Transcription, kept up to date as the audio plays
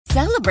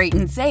Celebrate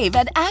and save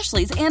at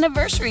Ashley's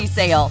Anniversary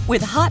Sale.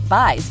 With Hot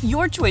Buys,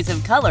 your choice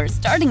of colors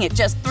starting at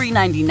just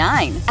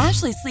 $3.99.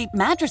 Ashley Sleep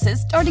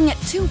mattresses starting at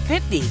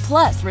 $2.50.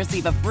 Plus,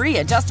 receive a free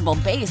adjustable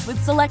base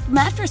with select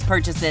mattress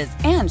purchases.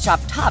 And shop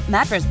top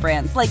mattress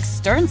brands like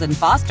Stearns &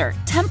 Foster,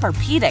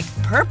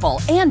 Tempur-Pedic,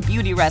 Purple, and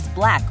Beautyrest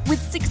Black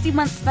with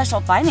 60-month special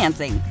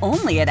financing.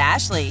 Only at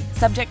Ashley.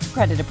 Subject to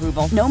credit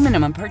approval. No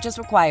minimum purchase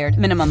required.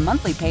 Minimum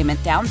monthly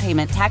payment, down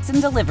payment, tax, and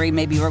delivery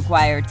may be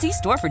required. See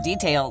store for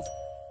details.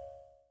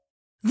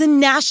 The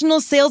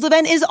national sales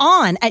event is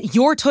on at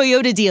your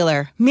Toyota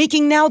dealer,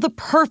 making now the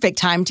perfect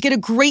time to get a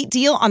great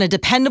deal on a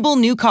dependable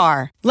new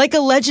car. Like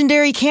a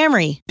legendary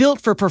Camry, built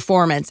for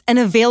performance and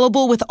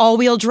available with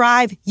all-wheel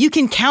drive, you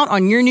can count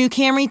on your new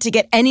Camry to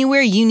get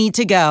anywhere you need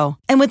to go.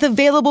 And with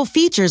available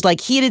features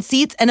like heated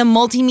seats and a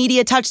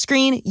multimedia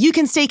touchscreen, you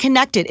can stay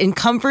connected in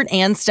comfort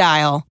and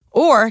style.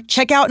 Or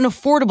check out an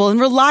affordable and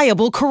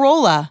reliable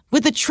Corolla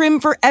with a trim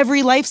for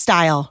every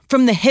lifestyle,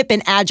 from the hip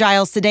and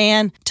agile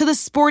sedan to the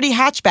sporty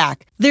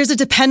hatchback. There's a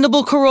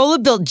dependable Corolla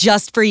built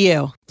just for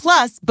you.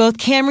 Plus, both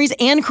Camrys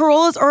and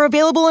Corollas are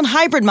available in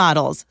hybrid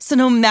models, so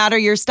no matter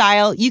your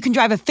style, you can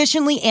drive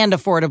efficiently and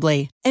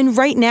affordably. And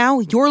right now,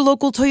 your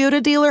local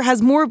Toyota dealer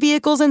has more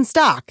vehicles in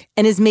stock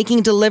and is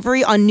making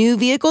delivery on new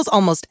vehicles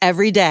almost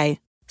every day.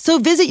 So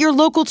visit your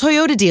local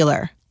Toyota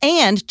dealer.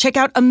 And check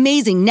out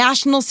amazing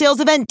national sales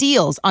event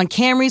deals on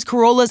Camrys,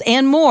 Corollas,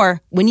 and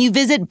more when you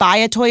visit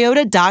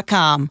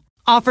buyatoyota.com.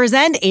 Offers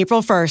end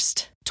April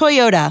 1st.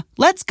 Toyota,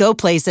 let's go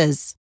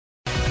places.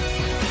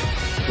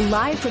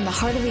 Live from the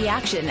heart of the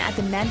action at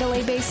the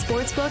Mandalay Bay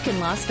Sportsbook in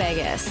Las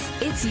Vegas,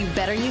 it's You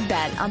Better You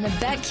Bet on the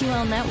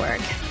BetQL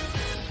Network.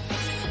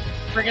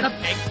 Bring it up,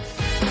 Nick.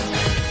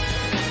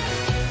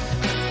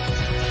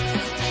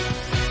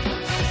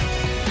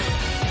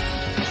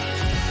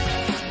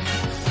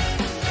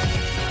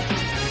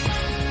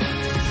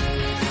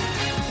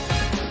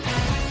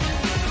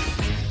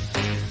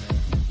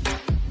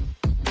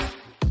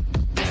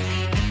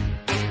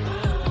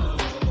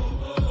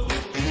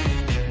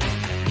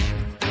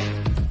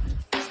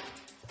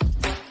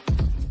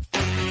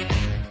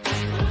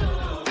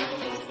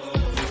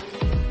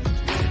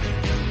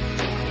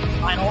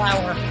 Final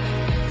hour.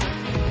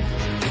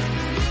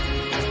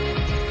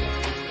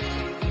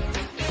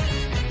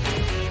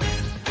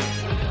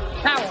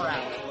 Power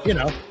hour. You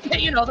know. Yeah,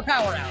 you know, the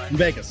power hour. In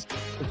Vegas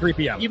at 3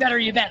 p.m. You Better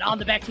You Bet on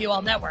the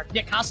BetQL Network.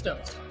 Nick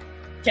Costos,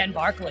 Ken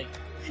Barkley,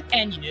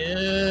 and you.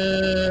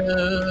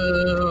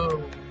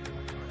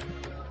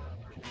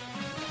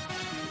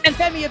 And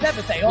Femi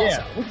Abebefe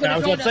also. Yeah, I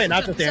was going to say,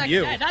 not just and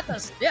you. Yeah, not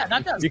us. Yeah,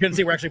 not us. You couldn't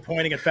see we're actually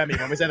pointing at Femi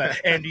when we said that.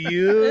 And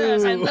you.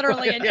 Yes, and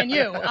literally, and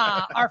you.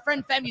 Our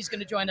friend Femi's going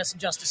to join us in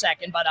just a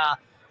second, but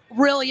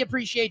really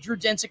appreciate Drew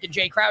Dinsick and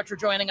Jay Croucher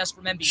joining us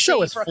from NBC. The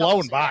show has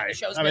flown by.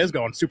 It's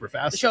going super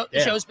fast.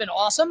 The show's been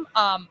awesome.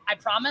 I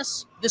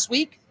promise this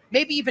week,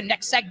 maybe even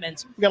next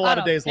segment. We got a lot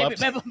of days left.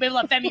 Maybe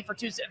let Femi for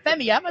Tuesday.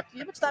 Femi, how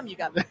much time you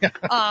got?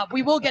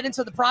 We will get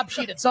into the prop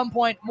sheet at some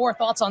point. More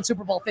thoughts on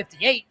Super Bowl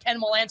 58.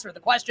 Ken will answer the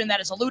question that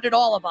has eluded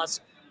all of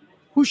us.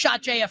 Who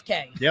shot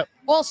JFK? Yep.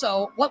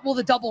 Also, what will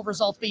the double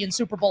result be in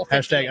Super Bowl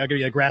 58? I'll give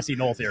you a grassy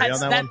knoll theory on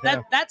that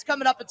one. That's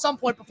coming up at some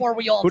point before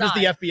we all die.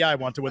 Who does the FBI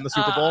want to win the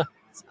Super Bowl?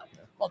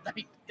 Well,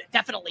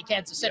 definitely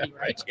Kansas City,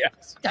 right?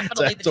 Yes.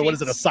 Definitely. So what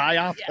is it, a PSYOP?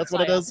 Yeah, That's PSYOP.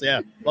 what it is?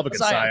 Yeah. Love a good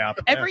PSYOP.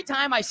 Every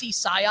time I see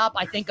PSYOP,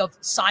 I think of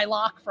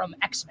Psylocke from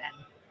X-Men.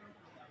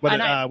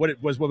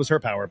 What was her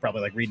power?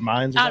 Probably like read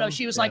minds? I don't know.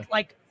 She was like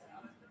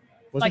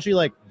Wasn't she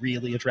like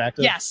really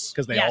attractive? Yes.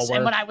 Because they all were.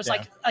 And when I was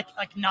like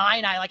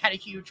 9, I had a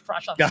huge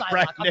crush on Psylocke.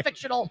 Right, a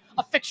fictional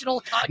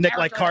Nick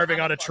like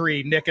carving on a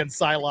tree, Nick and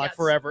Psylocke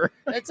forever.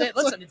 That's it.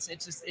 Listen, it's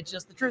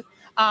just the truth.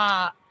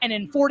 And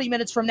in 40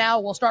 minutes from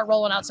now, we'll start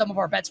rolling out some of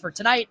our bets for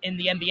tonight in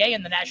the NBA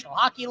and the National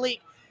Hockey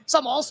League.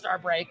 Some All-Star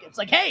break. It's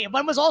like, hey,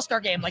 when was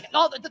All-Star game? Like,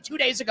 the 2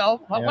 days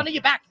ago. Well, when are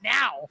you back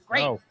now?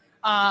 Great. Oh.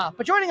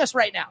 But joining us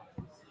right now,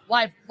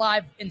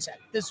 live inset,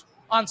 this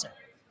onset.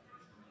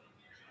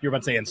 You were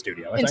about to say in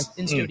studio, I think.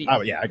 In studio. Oh,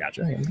 yeah, I got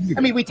you.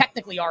 I mean, we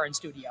technically are in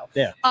studio.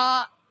 Yeah.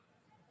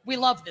 We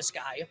love this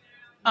guy.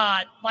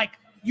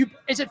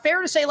 Is it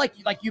fair to say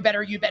you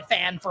bet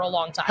fan for a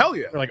long time? Hell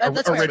yeah. Or like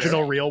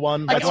original real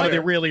one. Like one of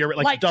the really,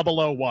 like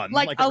 001.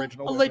 Like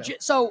original.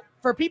 Legit. So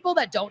for people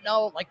that don't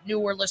know, like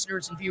newer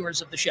listeners and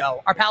viewers of the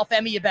show, our pal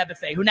Femi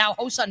Abebefe, who now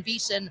hosts on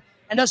VSiN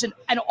and does an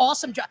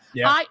awesome job.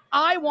 Yeah.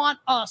 I want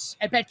us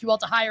at BetQL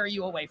to hire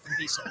you away from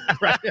VSiN.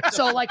 Right.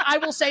 So I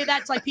will say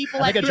that's like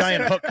people. I think a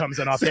giant hook comes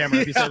in off camera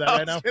if you say that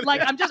right now.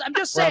 I'm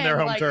just saying. We're on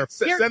their home turf.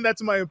 Send that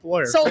to my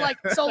employer. So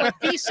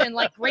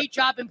VSiN, great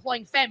job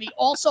employing Femi.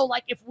 Also,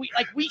 if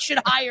we should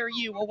hire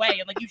you away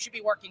and you should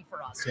be working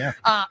for us. Yeah.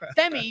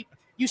 Femi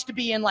used to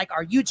be in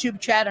our YouTube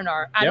chat and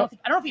our I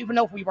don't even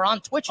know if we were on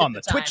Twitch on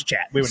at the time. Twitch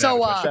chat. We were on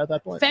Twitch chat at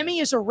that point.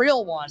 Femi is a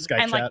real one. Skype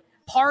and chat.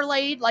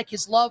 Parlayed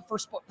his love for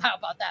sport. How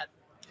about that?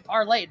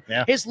 parlayed.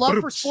 Yeah. His love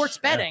for sports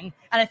betting.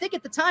 And I think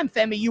at the time,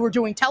 Femi, you were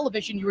doing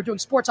television, you were doing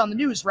sports on the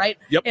news, right?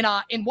 Yep.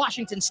 In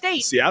Washington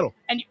State. Seattle.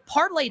 And you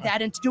parlayed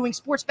that into doing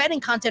sports betting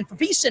content for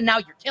VEASAN. And now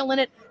you're killing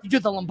it. You do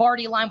the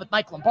Lombardi line with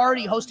Mike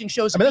Lombardi, hosting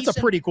shows. I mean, that's a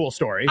pretty cool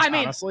story. I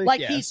mean, honestly. like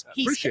yeah. he's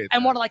Appreciate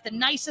and that. one of like the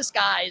nicest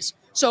guys.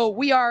 So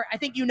we are, I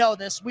think you know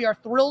this, we are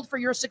thrilled for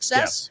your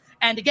success. Yes.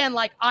 And again,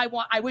 like I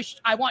want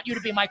you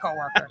to be my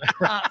coworker.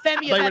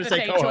 Femi I was say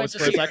Abebefe joins co-host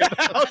for us a here.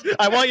 second.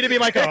 I want you to be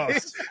my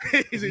co-host.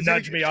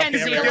 Nudge me off Ken,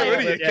 see you camera.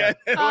 later. Yeah.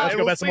 Let's go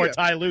We'll bet some see more ya.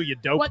 Ty Lue, you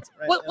dope.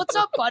 What's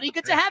up, buddy?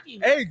 Good to have you.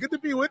 Hey, good to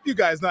be with you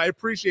guys. No, I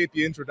appreciate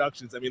the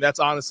introductions. I mean, that's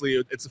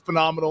honestly, it's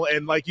phenomenal.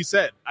 And like you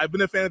said, I've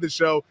been a fan of the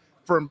show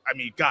from,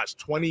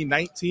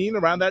 2019,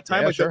 around that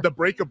time, Yeah, like sure. the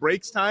Break of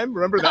Breaks time.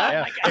 Remember Oh, that?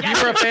 Yeah. my God. If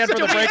you were a fan for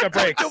the Break of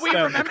Breaks, Do we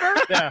then- remember?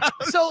 Yeah.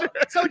 So Do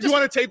just you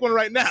want to take one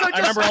right now? So I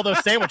remember all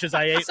those sandwiches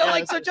I ate.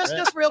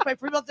 just real quick,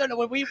 for people that don't know,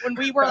 when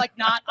we were like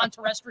not on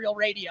terrestrial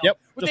radio, Yep,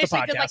 it was just a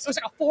basically like podcast. it was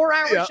like a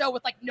 4-hour Yeah. show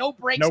with like no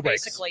breaks, No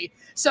breaks. basically.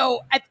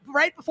 So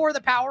right before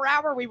the power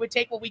hour, we would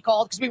take what we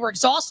called, because we were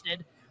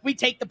exhausted, we'd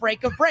take the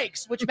break of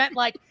breaks, which meant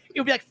like it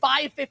would be like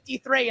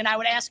 5:53, and I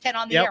would ask Ken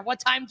on the Yep. air, what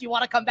time do you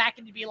want to come back?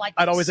 And he'd be like,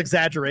 I'd always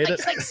exaggerate like,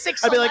 it. like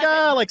 6. I'd be like,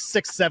 like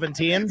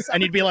 6:17,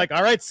 and you'd be like,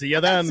 all right, see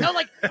you then. So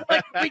like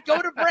we'd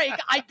go to break,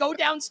 I'd go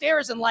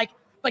downstairs and like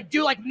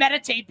do like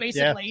meditate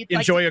Yeah. basically. Like,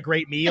 Enjoy a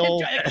great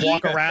meal, enjoy-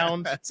 walk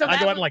around. So I that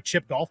go out was- and like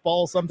chip golf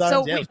balls sometimes.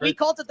 So yeah, it was we great.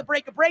 called it the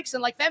break of breaks,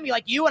 and like Femi,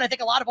 like you, and I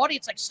think a lot of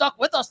audience like stuck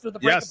with us through the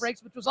break Yes. of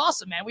breaks, which was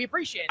awesome, man. We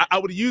appreciate it. I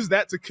would use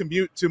that to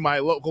commute to my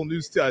local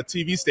news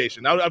TV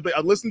station. I'd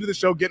listen to the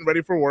show getting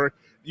ready for work.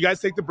 You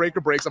guys take the break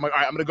or breaks. I'm like, all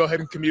right, I'm going to go ahead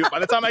and commute. By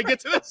the time I get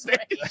to the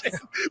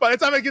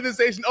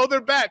station, oh, they're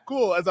back.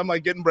 Cool. As I'm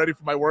like getting ready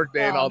for my work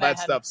day and all that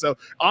man. stuff. So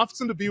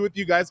awesome to be with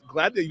you guys.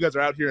 Glad that you guys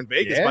are out here in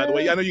Vegas, by the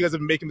way. I know you guys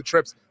have been making the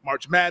trips,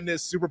 March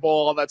Madness, Super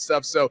Bowl, all that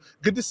stuff. So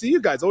good to see you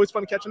guys. Always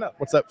fun catching up.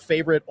 What's that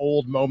favorite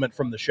old moment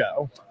from the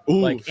show? Ooh,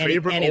 like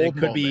favorite anything old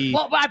could moment. be.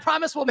 Well, I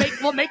promise we'll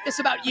make this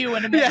about you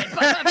in a minute.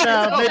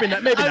 No, maybe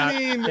not. Maybe I not.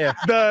 mean, Yeah.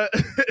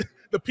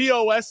 the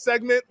POS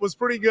segment was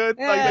pretty good.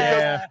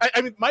 Yeah.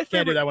 I mean, my favorite.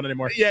 Can't do that one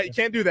anymore. Yeah, you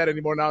can't do that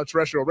anymore now on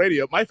terrestrial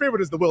radio. My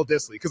favorite is the Will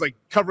Dissly, because like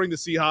covering the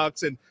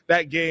Seahawks and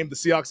that game, the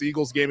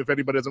Seahawks-Eagles game, if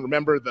anybody doesn't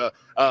remember,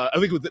 I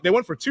think they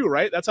went for 2,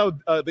 right? That's how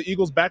the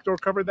Eagles backdoor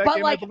covered that But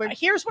game, like, I believe.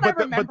 here's what I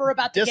remember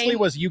about the Disley game.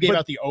 was you gave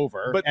out the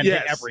over but and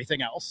yes. hit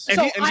everything else. And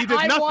So he did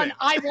I nothing.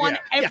 I won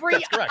every.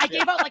 that's correct, I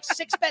gave out like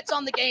 6 bets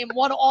on the game,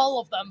 won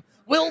all of them.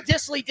 Will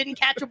Dissly didn't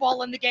catch a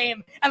ball in the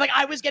game, and like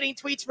I was getting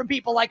tweets from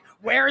people like,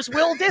 "Where's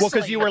Will Dissly?" Well,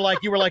 because you were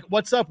like,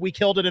 "What's up? We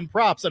killed it in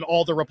props," and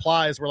all the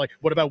replies were like,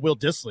 "What about Will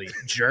Dissly,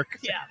 jerk?"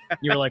 yeah.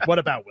 You were like, "What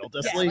about Will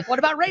Yeah. Disley?" Like, what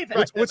about Raven?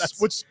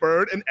 Which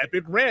spurred an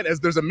epic rant, as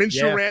there's a Minshew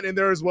Yeah. rant in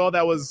there as well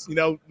that was,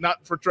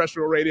 not for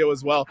terrestrial radio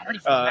as well. I don't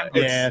even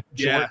remember.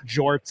 Yeah,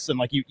 jorts, and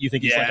like you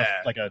think he's Yeah.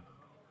 like a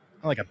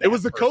It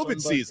was the bad person, COVID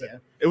but, season. yeah.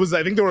 It was,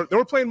 I think they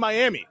were playing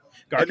Miami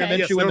Gardner Okay.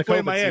 Yes, Minshew they in were the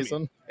playing COVID Miami.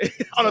 season.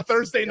 on a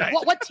Thursday night.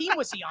 What team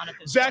was he on at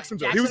this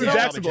Jacksonville. point? He was in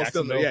Jacksonville? Jacksonville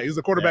still. Jacksonville. Yeah, he was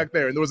the quarterback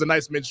there, and there was a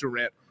nice Minshew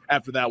rant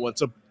after that one.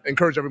 So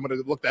encourage everyone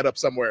to look that up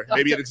somewhere.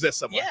 Maybe it exists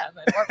somewhere.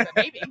 Yeah, or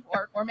maybe,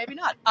 or maybe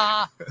not.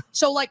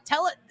 So like,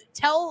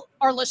 tell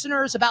our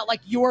listeners about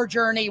like your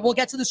journey. We'll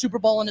get to the Super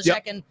Bowl in a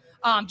second.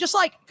 Just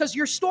like, because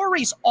your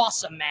story's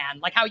awesome, man.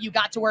 Like how you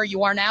got to where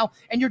you are now,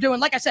 and you're doing,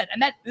 like I said,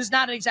 and that is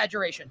not an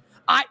exaggeration.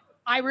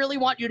 I really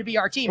want you to be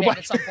our teammate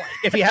at some point.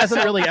 If he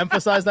hasn't really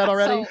emphasized that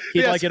already, So- he'd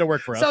Yes. like you to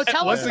work for us. So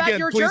tell us Once about again,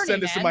 your please journey,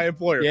 send this to man. my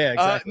employer. Yeah,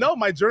 exactly. No,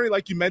 my journey,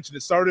 like you mentioned,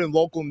 it started in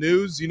local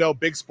news.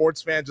 Big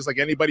sports fan, just like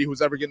anybody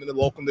who's ever getting into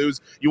local news.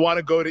 You want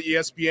to go to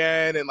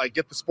ESPN and like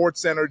get the Sports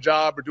Center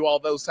job or do all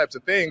those types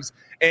of things.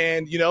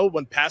 And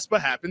when PASPA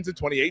happens in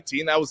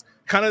 2018, that was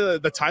kind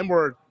of the time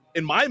where,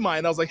 in my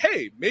mind, I was like,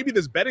 hey, maybe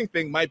this betting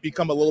thing might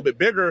become a little bit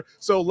bigger.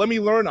 So let me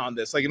learn on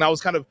this. And I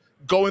was kind of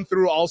going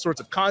through all sorts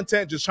of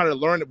content, just trying to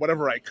learn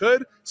whatever I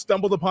could,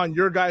 stumbled upon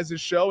your guys'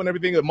 show and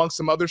everything amongst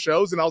some other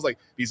shows. And I was like,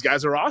 these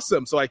guys are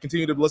awesome. So I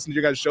continued to listen to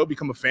your guys' show,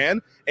 become a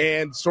fan,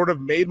 and sort of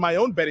made my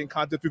own betting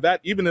content through that,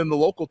 even in the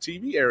local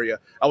TV area.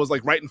 I was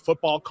like writing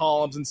football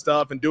columns and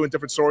stuff and doing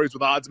different stories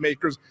with odds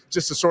makers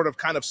just to sort of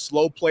kind of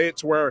slow play it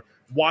to where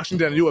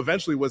Washington, I knew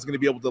eventually was going to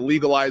be able to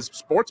legalize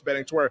sports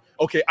betting to where,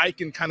 okay, I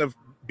can kind of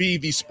be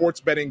the sports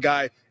betting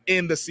guy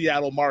in the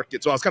Seattle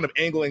market. So I was kind of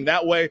angling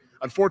that way.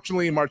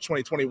 Unfortunately, March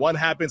 2021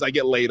 happens. I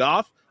get laid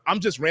off. I'm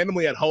just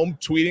randomly at home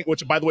tweeting,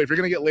 which, by the way, if you're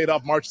going to get laid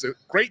off, March is a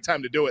great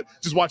time to do it.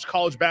 Just watch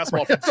college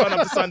basketball from sun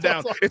up to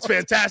sundown. It's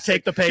fantastic.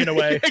 Take the pain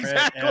away.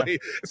 Exactly. Right, yeah.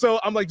 So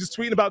I'm like just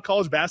tweeting about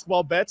college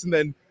basketball bets, and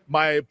then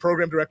my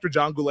program director,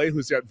 John Goulet,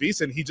 who's here at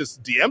VEASAN, he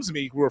just DMs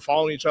me. We were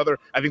following each other.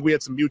 I think we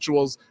had some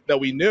mutuals that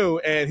we knew,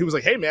 and he was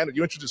like, hey, man, are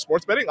you interested in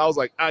sports betting? I was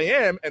like, I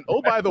am. And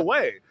oh, by the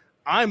way,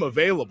 I'm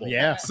available.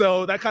 Yeah.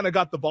 So that kind of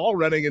got the ball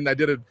running, and I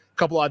did a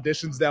couple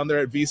auditions down there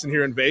at VEASAN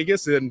here in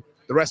Vegas, and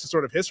the rest is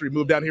sort of history.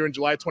 Moved down here in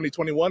July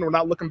 2021. We're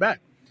not looking back.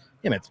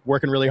 Yeah, man, it's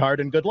working really hard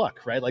and good luck,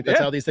 right? Like that's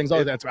Yeah. how these things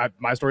are.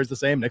 My story's the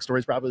same. Nick's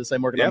story's probably the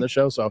same working on this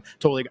show. So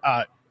totally,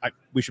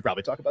 we should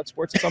probably talk about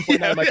sports at some point.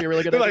 That might be a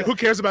really good They're idea. like, who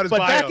cares about his But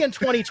bio? back in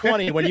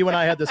 2020, when you and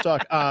I had this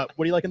talk, what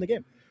do you like in the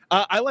game?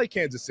 I like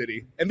Kansas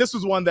City. And this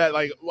was one that,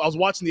 like, I was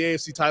watching the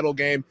AFC title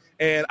game,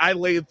 and I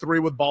laid 3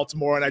 with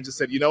Baltimore, and I just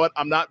said, you know what?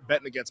 I'm not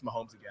betting against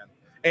Mahomes again.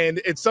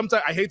 And it's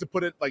sometimes I hate to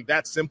put it like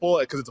that simple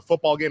because it's a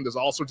football game. There's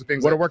all sorts of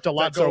things. Would have worked a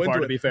lot so far,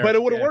 to be fair. But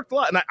it would have worked a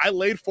lot. And I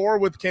laid 4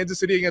 with Kansas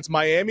City against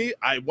Miami.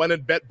 I went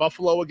and bet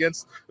Buffalo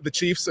against the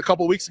Chiefs a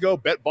couple weeks ago,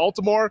 bet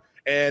Baltimore.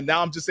 And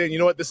now I'm just saying, you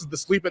know what? This is the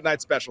sleep at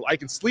night special. I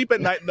can sleep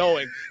at night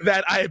knowing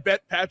that I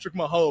bet Patrick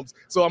Mahomes.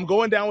 So I'm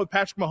going down with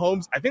Patrick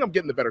Mahomes. I think I'm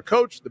getting the better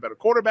coach, the better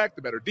quarterback,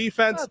 the better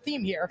defense.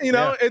 Theme here. You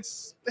know,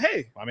 it's,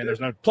 hey. I mean, there's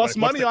no plus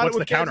money on it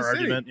with the counter Kansas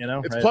City. argument, you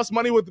know? It's plus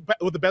money with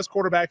the best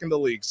quarterback in the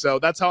league. So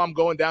that's how I'm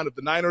going down. If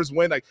the Niners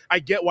win, I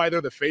get why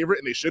they're the favorite,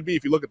 and they should be.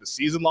 If you look at the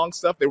season-long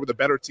stuff, they were the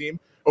better team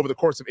over the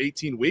course of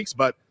 18 weeks.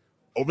 But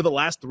over the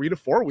last 3 to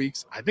 4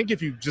 weeks, I think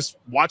if you just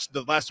watch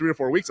the last 3 or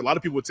 4 weeks, a lot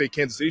of people would say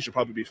Kansas City should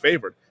probably be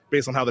favored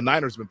based on how the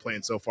Niners have been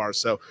playing so far.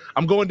 So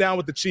I'm going down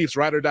with the Chiefs,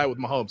 ride or die with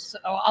Mahomes.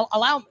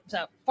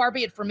 So far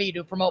be it for me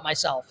to promote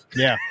myself.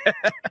 Yeah.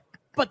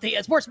 But the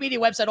sports media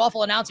website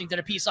Awful Announcing did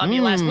a piece on me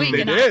last week,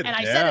 and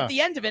I said at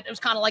the end of it, it was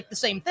kind of like the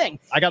same thing.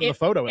 I got the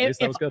photo at least.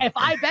 That was good. If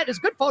I bet, it's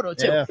a good photo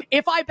too. Yeah.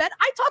 If I bet,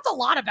 I talked a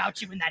lot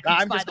about you in that piece,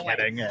 I'm by just the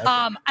kidding. way.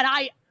 Yeah. And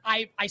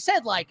I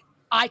said, like,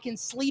 I can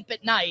sleep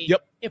at night.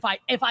 Yep.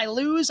 If I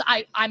lose,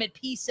 I'm at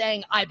peace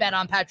saying I bet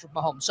on Patrick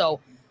Mahomes. So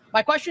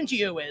my question to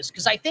you is,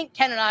 because I think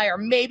Ken and I are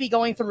maybe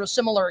going through a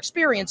similar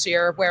experience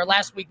here, where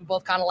last week we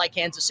both kind of like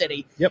Kansas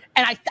City. Yep.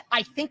 And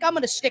I think I'm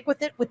going to stick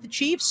with it with the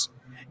Chiefs.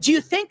 Do you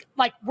think,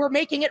 like, we're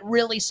making it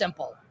really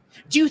simple?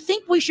 Do you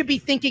think we should be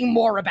thinking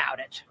more about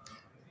it?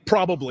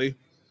 Probably,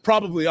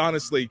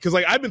 honestly, because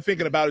like I've been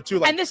thinking about it too.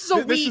 Like, and this is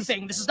a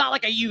thing. This is not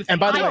like a you thing. And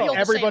by the way,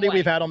 everybody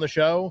we've had on the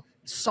show,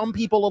 some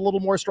people a little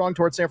more strong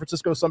towards San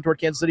Francisco, some toward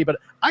Kansas City, but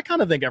I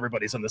kind of think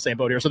everybody's in the same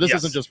boat here. So this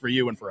isn't just for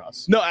you and for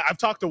us. No, I've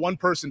talked to one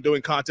person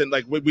doing content.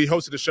 Like we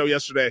hosted a show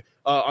yesterday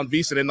on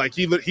VSiN, and like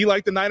he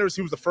liked the Niners.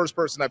 He was the first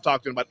person I've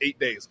talked to in about 8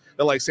 days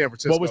that liked San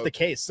Francisco. What was the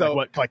case? So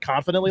like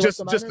confidently, just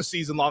the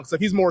season long stuff.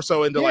 He's more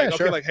so into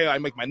hey, I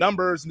make my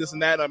numbers and this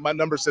and that. And my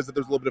number says that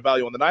there's a little bit of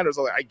value on the Niners.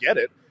 I'm like, I get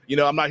it. You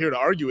know, I'm not here to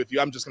argue with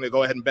you. I'm just going to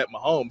go ahead and bet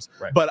Mahomes.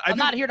 Right. But I'm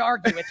not here to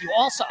argue with you.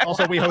 Also,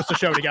 we host a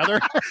show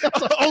together.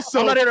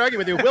 I'm not here to argue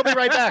with you. We'll be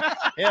right back.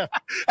 Yeah.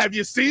 Have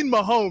you seen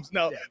Mahomes?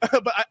 No. Yeah.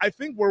 But I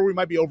think where we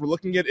might be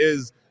overlooking it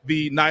is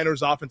the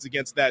Niners offense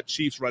against that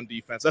Chiefs run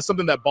defense. That's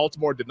something that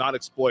Baltimore did not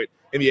exploit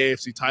in the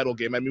AFC title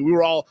game. I mean, we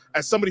were all,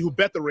 as somebody who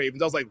bet the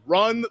Ravens, I was like,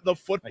 run the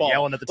football. Like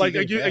yelling at the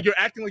TV. You're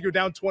acting like you're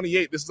down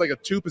 28. This is like a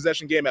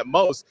 2-possession game at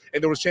most.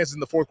 And there was chances in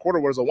the fourth quarter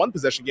where it was a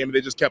 1-possession game and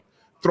they just kept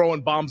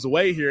throwing bombs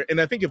away here. And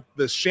I think if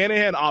the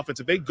Shanahan offense,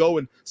 if they go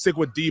and stick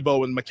with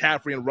Debo and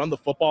McCaffrey and run the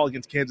football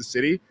against Kansas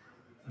City,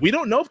 we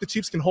don't know if the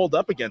Chiefs can hold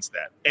up against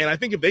that. And I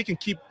think if they can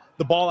keep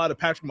the ball out of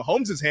Patrick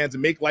Mahomes' hands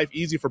and make life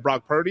easy for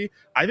Brock Purdy,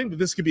 I think that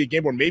this could be a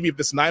game where maybe if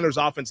this Niners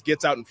offense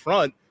gets out in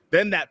front,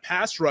 then that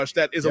pass rush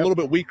that is a little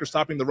bit weaker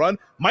stopping the run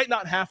might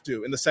not have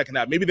to in the second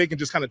half. Maybe they can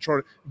just kind of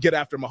try to get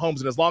after Mahomes.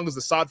 And as long as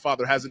the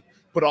Sodfather hasn't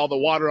put all the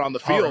water on the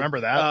field,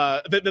 remember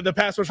that. The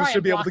pass rushers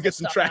should be able to get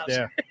some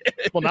traction.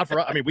 Yeah. Well, not for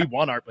us. I mean, we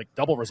won our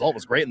double result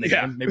was great in the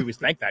game. Maybe we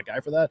thank that guy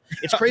for that.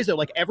 It's crazy though.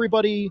 Like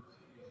everybody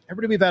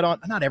we've had on,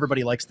 not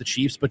everybody likes the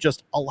Chiefs, but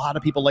just a lot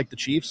of people like the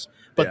Chiefs.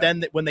 But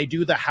then when they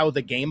do the how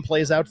the game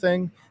plays out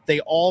thing, they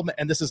all,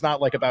 and this is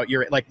not like about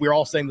we're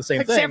all saying the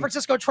same thing. San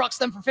Francisco trucks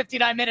them for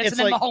 59 minutes and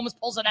then Mahomes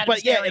pulls it out of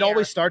his derriere. It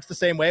always starts the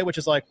same way, which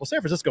is like, well, San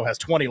Francisco has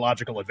 20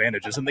 logical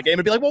advantages in the game.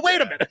 And be like, well,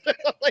 wait a minute.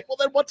 Like, well,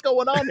 then what's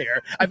going on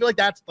here? I feel like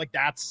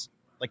that's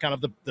kind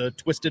of the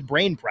twisted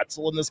brain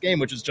pretzel in this game,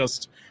 which is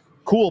just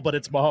cool, but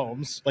it's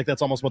Mahomes. Like,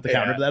 that's almost what the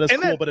counter to that is.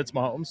 Cool, but it's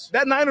Mahomes.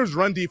 That Niners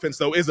run defense,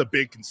 though, is a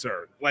big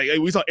concern. Like,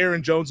 we saw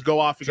Aaron Jones go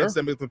off against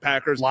them with the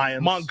Packers.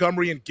 Lions.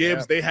 Montgomery and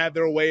Gibbs, they had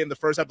their way in the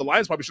first half. The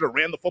Lions probably should have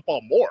ran the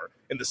football more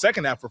in the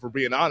second half, for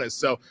being honest.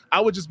 So I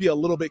would just be a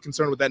little bit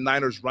concerned with that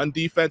Niners run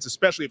defense,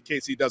 especially if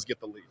KC does get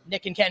the lead.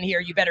 Nick and Ken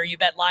here. You better you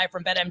bet live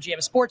from BetMGM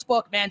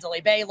Sportsbook,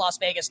 Mandalay Bay, Las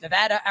Vegas,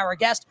 Nevada. Our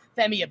guest,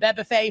 Femi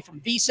Abebefe from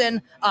VSiN,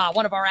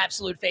 one of our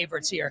absolute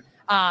favorites here.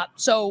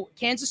 So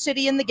Kansas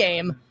City in the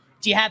game.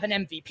 Do you have an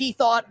MVP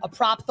thought, a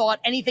prop thought,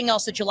 anything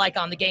else that you like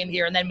on the game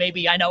here? And then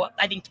maybe I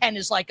think Ken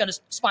is like going to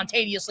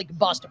spontaneously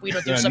bust if we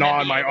don't do some gnaw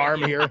MVP on my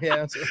arm here.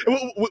 Yeah.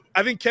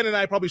 I think Ken and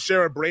I probably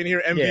share a brain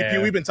here. MVP.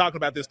 Yeah. We've been talking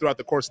about this throughout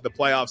the course of the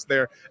playoffs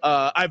there.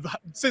 I've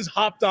since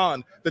hopped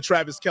on the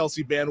Travis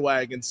Kelce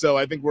bandwagon. So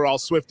I think we're all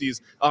Swifties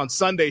on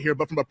Sunday here.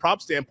 But from a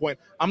prop standpoint,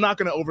 I'm not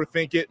going to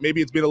overthink it.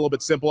 Maybe it's been a little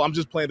bit simple. I'm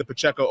just playing the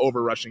Pacheco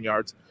over rushing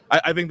yards.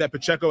 I think that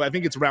Pacheco, I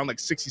think it's around like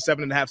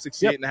 67.5,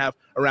 68.5,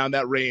 around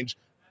that range.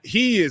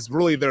 He is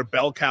really their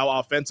bell cow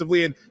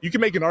offensively, and you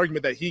can make an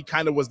argument that he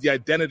kind of was the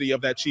identity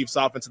of that Chiefs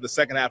offense in the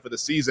second half of the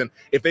season.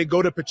 If they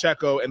go to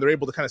Pacheco and they're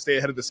able to kind of stay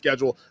ahead of the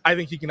schedule, I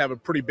think he can have a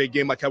pretty big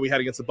game like how we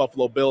had against the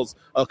Buffalo Bills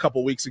a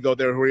couple weeks ago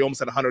there, where he almost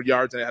had 100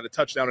 yards and had a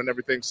touchdown and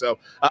everything. So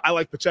I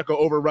like Pacheco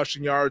over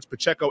rushing yards,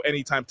 Pacheco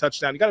anytime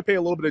touchdown. You got to pay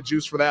a little bit of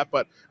juice for that,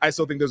 but I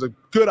still think there's a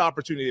good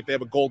opportunity if they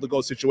have a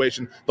goal-to-go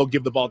situation, they'll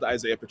give the ball to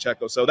Isaiah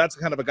Pacheco. So that's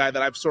kind of a guy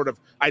that I've sort of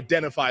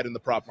identified in the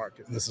prop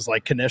market. This is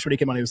like Kanish when he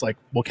came on, he was like,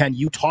 well, can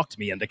you talked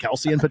me into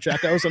Kelsey and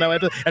Pacheco. So now I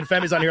have to, and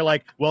Femi's on here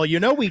like, well,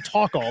 we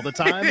talk all the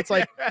time. It's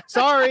like,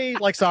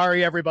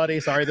 sorry, everybody.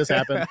 Sorry this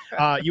happened.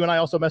 You and I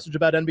also message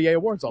about NBA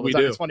awards all the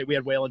time. It's funny. We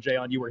had Whale and Jay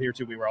on. You were here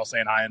too. We were all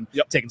saying hi and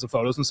taking some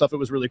photos and stuff. It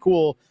was really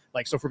cool.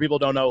 Like, so for people who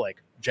don't know,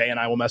 like Jay and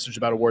I will message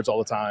about awards all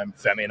the time.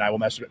 Femi and I will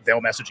they'll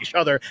message each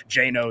other.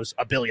 Jay knows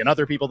a billion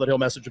other people that he'll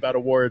message about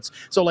awards.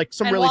 So like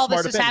some really smart opinions.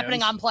 While this is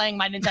happening, I'm playing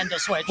my Nintendo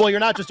Switch. Well, you're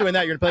not just doing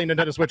that. You're playing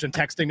Nintendo Switch and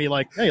texting me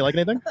like, hey, you like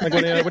anything? Like,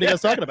 what are you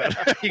guys talking about?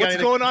 What's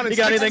going on? You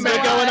got anything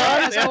good going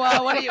on? So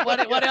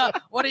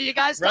what are you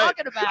guys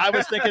talking about? I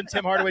was thinking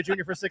Tim Hardaway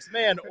Jr. for sixth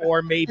man,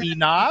 or maybe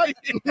not.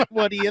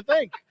 What do you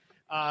think?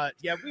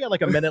 We have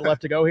like a minute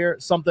left to go here.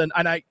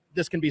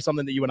 This can be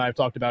something that you and I have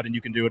talked about, and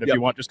you can do it if you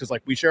want, just because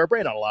like we share a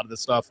brain on a lot of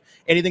this stuff.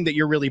 Anything that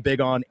you're really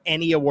big on,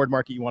 any award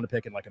market you want to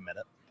pick in like a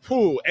minute.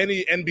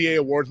 Any NBA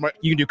awards market.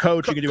 You can do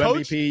coach, you can do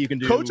MVP, you can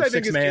do coach. I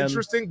think is man.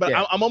 interesting, but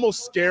I'm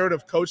almost scared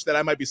of coach that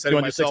I might be setting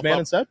myself up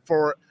instead?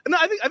 for. No,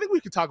 I think we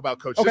could talk about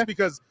coach just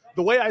because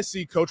the way I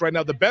see coach right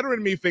now, the better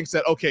in me thinks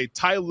that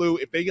Ty Lue,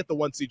 if they get the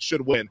 1 seed,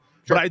 should win.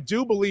 Sure. But I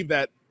do believe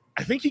that.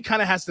 I think he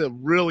kind of has to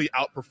really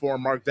outperform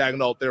Mark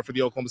Daigneault there for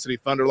the Oklahoma City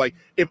Thunder. Like,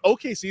 if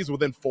OKC is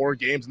within 4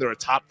 games and they're a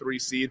top 3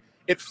 seed,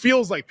 it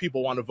feels like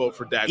people want to vote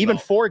for Daigneault. Even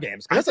 4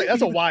 games. That's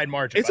a wide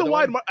margin. It's a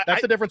wide margin.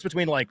 That's the difference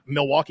between like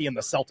Milwaukee and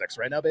the Celtics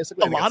right now,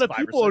 basically. A lot of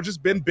people have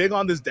just been big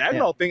on this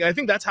Daigneault thing. I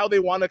think that's how they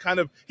want to kind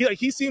of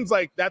he seems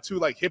like that's who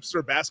like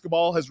hipster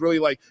basketball has really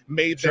like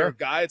made their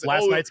guy. It's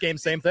like, last night's game,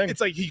 same thing.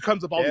 It's like he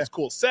comes up all these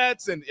cool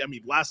sets, and I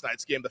mean last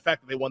night's game, the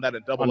fact that they won that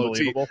in double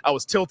OT, I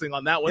was tilting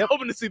on that one,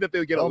 hoping to see that they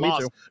would get a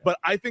loss. But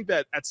I think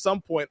that at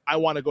some point I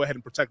want to go ahead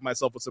and protect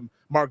myself with some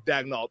Mark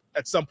Daigneault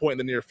at some point in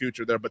the near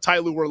future there. But Ty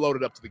Lue, we're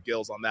loaded up to the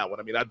gills on that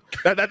one. I mean,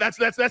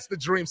 that's the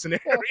dream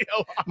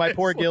scenario. My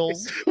poor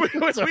gills. we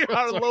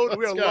are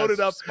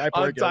loaded up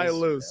on Ty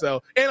Lue.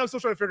 So, and I'm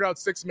still trying to figure out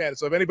 6 man.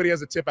 So if anybody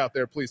has a tip out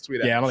there, please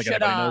tweet at me. I don't think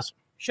anybody knows.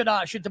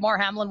 Should DeMar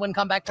Hamlin win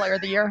Comeback Player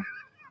of the Year?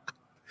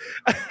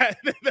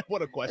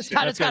 What a question.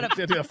 It's kind of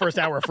the first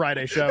hour of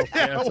Friday show.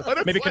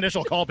 Maybe Kanish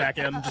will call back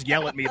in and just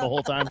yell at me the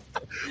whole time.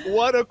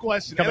 What a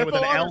question. Come in with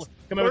an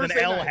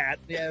L hat.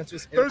 Yeah, it's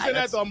just Thursday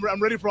night, though,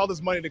 I'm ready for all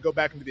this money to go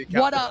back into the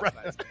account.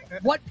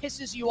 What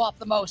pisses you off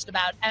the most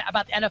about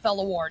the NFL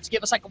awards?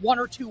 Give us like 1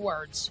 or 2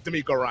 words.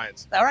 D'Amico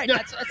Ryans. All right,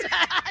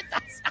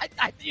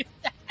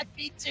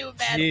 me too,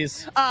 man.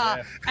 Jeez.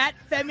 At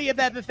Femi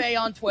Abebefe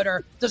on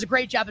Twitter. Does a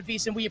great job at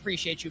VSiN. We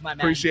appreciate you, my man.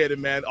 Appreciate it,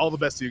 man. All the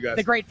best to you guys.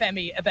 The great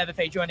Femi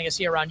Abebefe joining us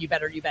here on You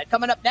Better You Bet.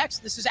 Coming up next,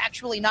 this is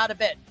actually not a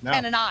bit. No.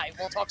 Ken and I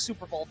will talk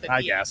Super Bowl 50.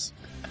 I guess.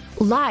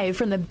 Live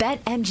from the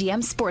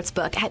BetMGM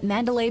Sportsbook at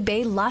Mandalay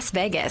Bay, Las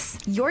Vegas.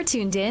 You're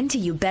tuned in to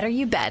You Better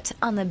You Bet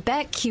on the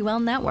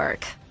BetQL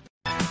Network.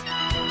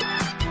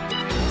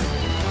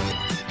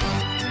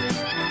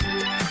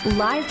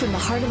 Live from the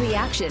heart of the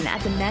action at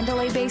the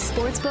Mandalay Bay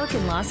Sportsbook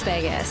in Las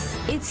Vegas.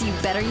 It's You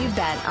Better You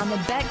Bet on the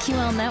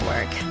BetQL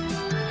Network.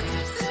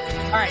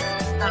 All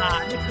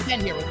right, Nick Ken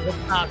here with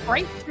a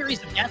great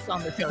series of guests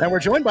on the show. And we're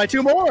joined by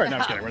 2 more. No,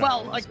 I'm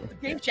kidding.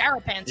 Dave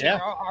Charapant's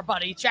here, our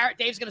buddy.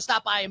 Dave's going to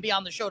stop by and be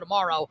on the show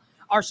tomorrow.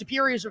 Our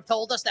superiors have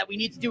told us that we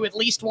need to do at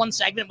least 1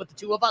 segment with the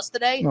 2 of us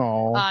today,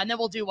 and then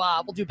we'll do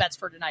bets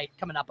for tonight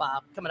coming up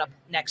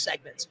next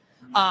segments.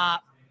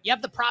 You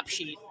have the prop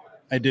sheet.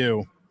 I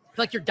do. I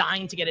feel like you're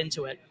dying to get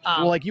into it.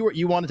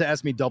 You wanted to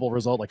ask me double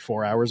result like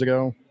 4 hours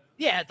ago.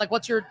 Yeah, like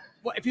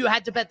if you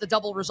had to bet the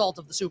double result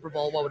of the Super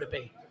Bowl, what would it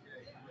be?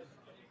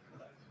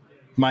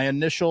 My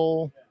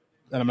initial,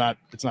 and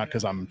it's not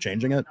because I'm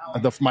changing it.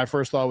 My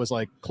first thought was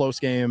like close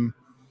game,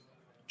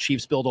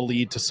 Chiefs build a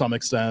lead to some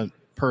extent.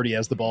 Purdy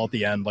has the ball at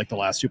the end, like the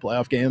last 2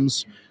 playoff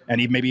games,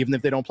 and maybe even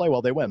if they don't play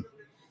well, they win.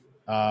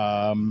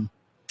 I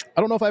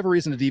don't know if I have a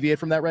reason to deviate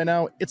from that right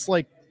now. It's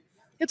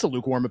a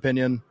lukewarm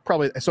opinion,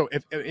 probably. So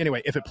if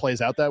it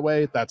plays out that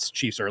way, that's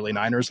Chiefs early,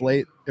 Niners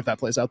late. If that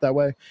plays out that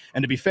way,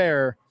 and to be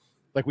fair,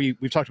 like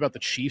we've talked about the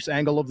Chiefs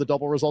angle of the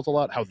double result a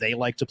lot, how they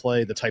like to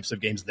play, the types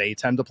of games they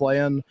tend to play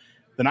in.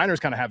 The Niners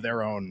kind of have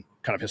their own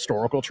kind of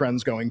historical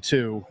trends going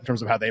too, in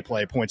terms of how they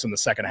play points in the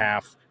second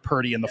half.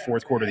 Purdy in the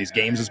fourth quarter of these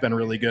games has been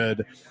really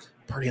good.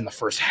 Purdy in the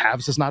first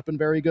halves has not been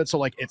very good. So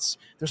like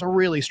there's a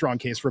really strong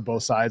case for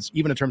both sides,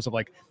 even in terms of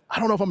like, I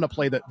don't know if I'm going to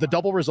play the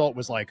double result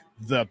was like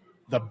the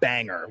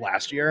banger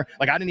last year.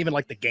 Like I didn't even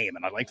like the game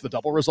and I liked the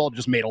double result. It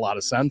just made a lot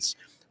of sense.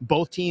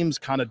 Both teams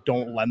kind of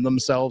don't lend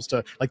themselves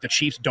to, like the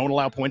Chiefs don't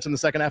allow points in the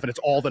second half and it's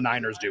all the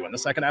Niners do in the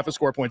second half of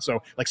score points.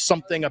 So like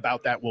something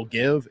about that will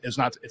give. It's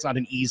not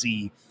an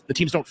easy, the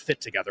teams don't fit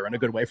together in a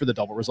good way for the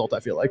double result, I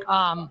feel like.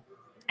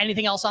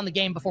 Anything else on the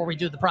game before we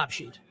do the prop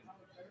sheet?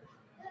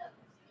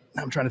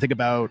 I'm trying to think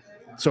about,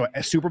 so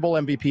a Super Bowl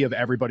MVP of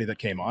everybody that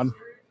came on.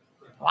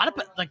 A lot of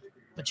like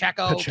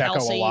Pacheco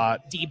Kelsey, a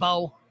lot.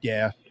 Debo.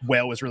 Yeah.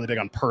 Whale was really big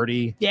on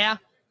Purdy. Yeah.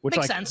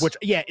 Makes sense.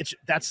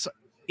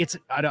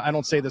 I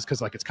don't say this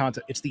because like it's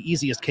content. It's the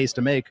easiest case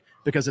to make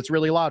because it's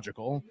really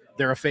logical.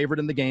 They're a favorite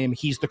in the game.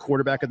 He's the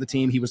quarterback of the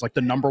team. He was like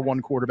the number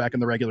 1 quarterback in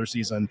the regular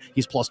season.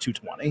 He's plus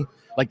 220.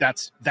 Like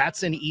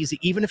that's an easy,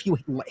 even if you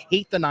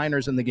hate the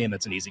Niners in the game,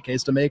 that's an easy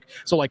case to make.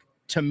 So like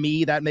to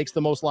me, that makes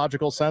the most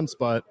logical sense,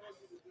 but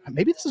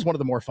maybe this is one of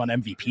the more fun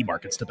MVP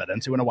markets to bet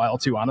into in a while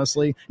too,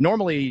 honestly.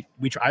 Normally,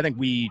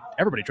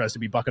 everybody tries to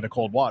be bucket of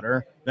cold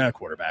water.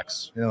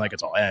 Quarterbacks. Like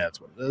it's all,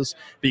 that's what it is.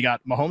 But you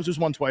got Mahomes, who's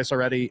won twice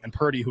already, and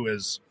Purdy, who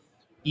is,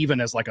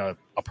 even as like a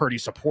Purdy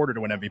supporter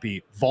to win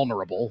MVP,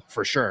 vulnerable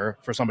for sure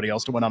for somebody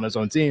else to win on his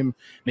own team.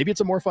 Maybe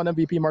it's a more fun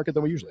MVP market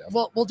than we usually have.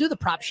 Well, we'll do the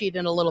prop sheet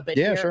in a little bit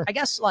here. Sure. I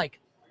guess, like,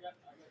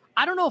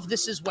 I don't know if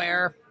this is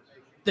where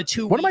the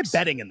 2 weeks... What am I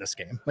betting in this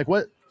game? Like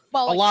what?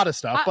 Well, like, a lot of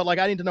stuff, but like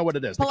I need to know what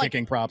it is. The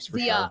kicking props for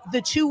sure.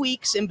 The 2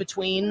 weeks in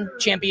between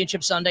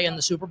Championship Sunday and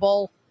the Super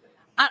Bowl,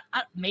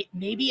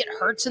 maybe it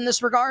hurts in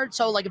this regard.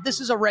 So like if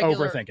this is a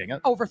regular...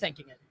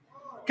 Overthinking it.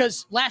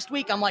 Because last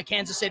week I'm like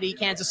Kansas City,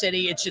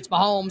 it's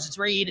Mahomes, it's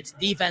Reed, it's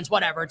defense,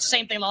 whatever. It's the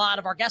same thing a lot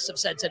of our guests have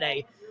said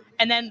today.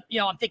 And then,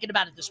 I'm thinking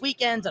about it this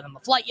weekend and on the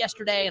flight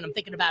yesterday and I'm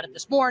thinking about it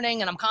this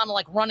morning and I'm kind of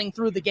like running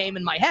through the game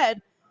in my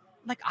head.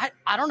 Like,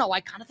 I don't know.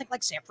 I kind of think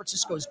like San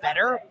Francisco's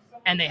better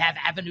and they have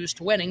avenues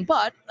to winning,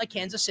 but like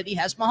Kansas City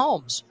has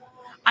Mahomes.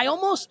 I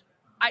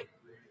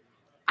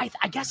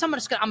guess I'm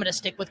going to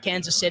stick with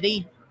Kansas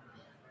City.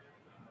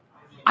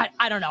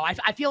 I don't know.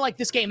 I feel like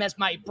this game has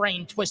my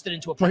brain twisted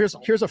into a pretzel.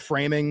 Well, here's a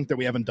framing that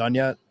we haven't done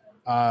yet.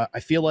 I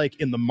feel like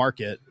in the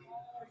market,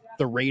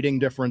 the rating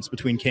difference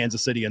between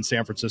Kansas City and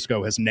San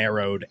Francisco has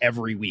narrowed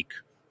every week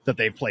that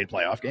they've played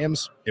playoff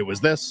games. It was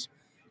this,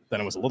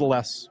 then it was a little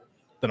less,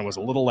 then it was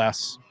a little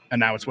less, and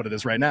now it's what it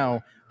is right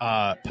now.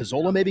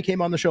 Pizzola maybe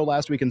came on the show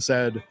last week and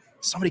said,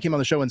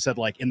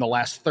 like, in the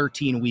last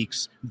 13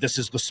 weeks, this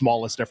is the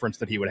smallest difference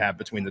that he would have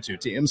between the two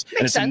teams.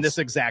 Makes it's sense. In this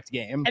exact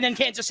game. And then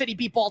Kansas City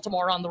beat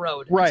Baltimore on the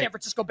road. Right. San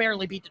Francisco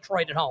barely beat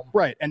Detroit at home.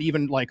 Right. And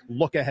even like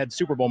look ahead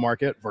Super Bowl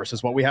market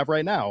versus what we have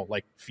right now,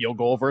 like field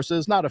goal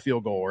versus not a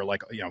field goal, or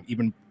like,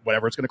 even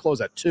whatever it's going to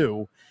close at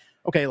 2.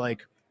 Okay.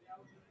 Like,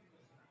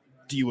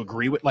 do you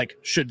agree with, like,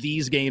 should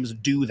these games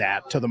do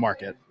that to the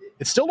market?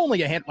 It's still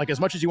only like, as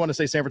much as you want to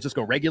say San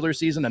Francisco regular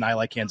season, and I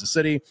like Kansas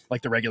City,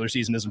 like the regular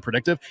season isn't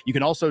predictive. You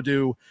can also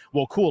do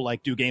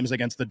games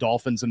against the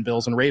Dolphins and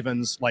Bills and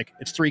Ravens. Like,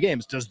 it's 3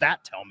 games. Does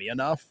that tell me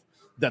enough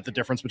that the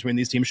difference between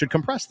these teams should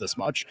compress this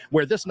much,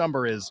 where this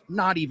number is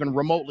not even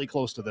remotely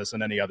close to this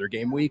in any other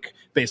game week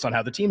based on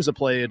how the teams have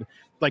played?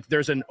 Like,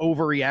 there's an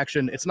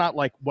overreaction. It's not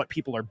like what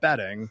people are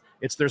betting.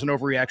 There's an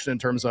overreaction in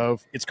terms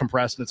of it's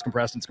compressed and it's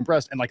compressed and it's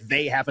compressed. And like,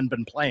 they haven't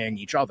been playing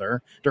each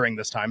other during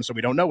this time. So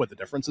we don't know what the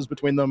difference is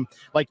between them.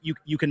 Like,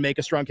 you can make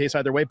a strong case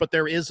either way, but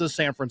there is a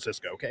San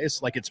Francisco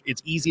case. Like,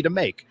 it's easy to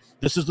make.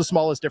 This is the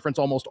smallest difference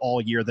almost all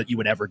year that you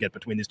would ever get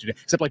between these two,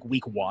 except like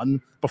week 1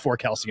 before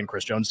Kelsey and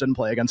Chris Jones didn't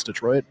play against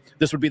Detroit.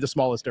 This would be the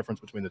smallest difference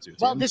between the two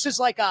teams. Well, this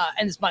is like,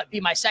 and this might be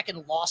my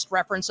second lost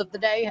reference of the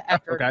day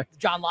after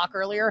John Locke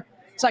earlier.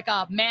 It's like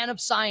a man of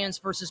science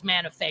versus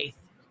man of faith,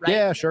 right?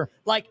 Yeah, sure.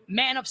 Like,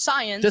 man of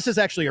science. This is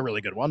actually a really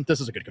good one. This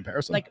is a good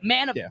comparison. Like,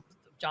 man of... Yeah.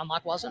 John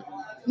Locke wasn't?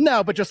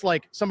 No, but just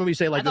like some of you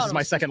say, like, this is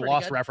my second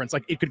lost reference.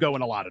 Like, it could go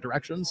in a lot of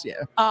directions.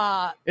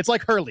 Yeah. It's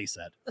like Hurley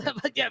said.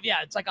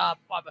 yeah. It's like, I'm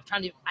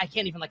trying to... I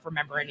can't even, like,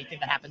 remember anything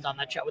that happened on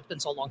that show. It's been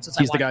so long since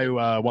He's the guy who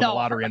won the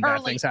lottery and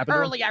bad things happened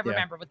Hurley, to him. I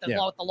remember, with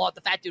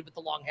the fat dude with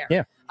the long hair.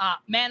 Yeah.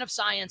 Man of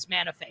science,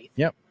 man of faith.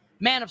 Yep.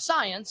 Man of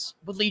science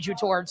would lead you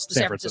towards the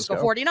San Francisco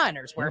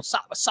 49ers, where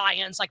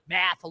science, like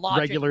math,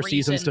 logic, regular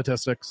season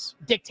statistics,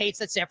 dictates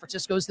that San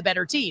Francisco is the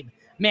better team.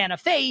 Man of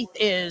faith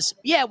is,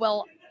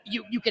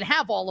 you can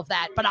have all of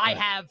that, but I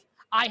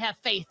have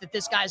faith that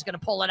this guy's going to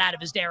pull it out of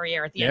his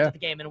derriere at the end of the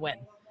game and win.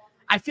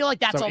 I feel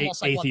like that's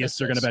almost like atheists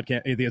are going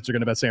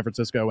to bet San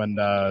Francisco, and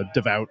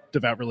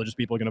devout religious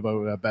people are going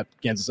to bet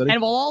Kansas City,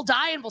 and we'll all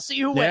die, and we'll see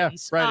who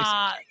wins.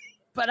 Right.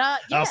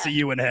 I'll see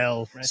you in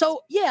hell. Right.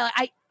 So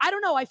I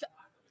don't know.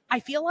 I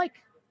feel like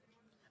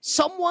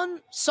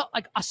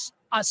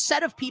a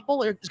set of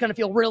people is going to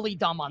feel really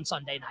dumb on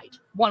Sunday night,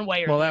 one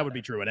way or the other. That would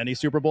be true in any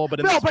Super Bowl,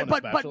 but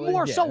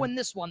more so in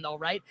this one though,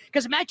 right?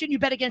 Because imagine you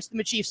bet against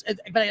the Chiefs, and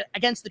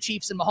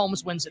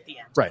Mahomes wins at the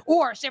end, right?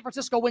 Or San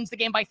Francisco wins the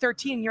game by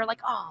 13, and you're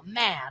like, oh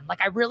man,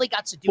 like I really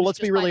got to do. Well, let's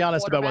be really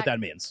honest about what that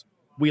means.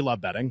 We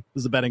love betting.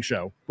 This is a betting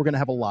show. We're going to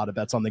have a lot of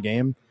bets on the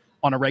game.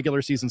 On a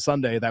regular season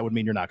Sunday, that would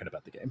mean you're not going to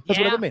bet the game. That's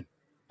what it would mean.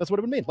 That's what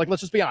it would mean. Like,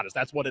 let's just be honest.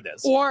 That's what it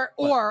is.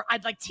 Or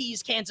I'd like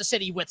tease Kansas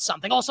City with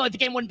something. Also, the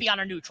game wouldn't be on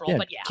a neutral,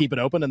 but keep it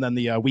open, and then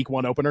the week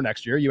 1 opener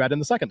next year, you add in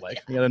the second leg.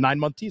 You got a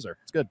 9-month teaser.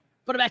 It's good.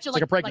 But imagine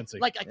like a pregnancy,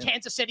 like a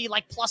Kansas City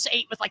like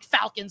 +8 with like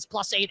Falcons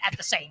 +8 at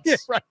the Saints. Yeah,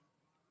 right.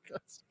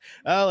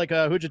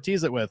 Who'd you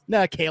tease it with?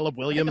 Caleb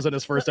Williams in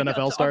his first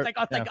NFL start.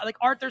 Like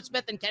Arthur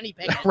Smith and Kenny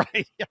Pickett.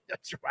 Right. Yeah,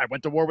 I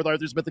went to war with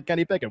Arthur Smith and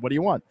Kenny Pickett. What do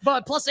you want?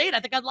 But +8, I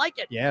think I'd like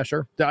it. Yeah,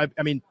 sure. I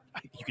mean,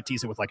 you could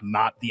tease it with like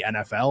not the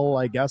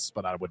NFL, I guess,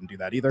 but I wouldn't do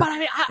that either. But I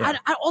mean,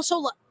 I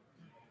also...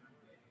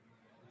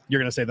 You're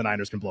going to say the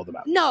Niners can blow them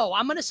out. No,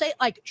 I'm going to say,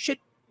 like,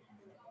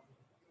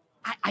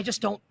 I just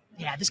don't...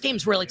 Yeah, this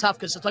game's really tough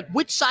because it's like,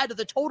 which side of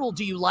the total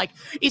do you like?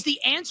 Is the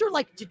answer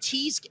like to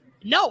tease...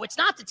 No, it's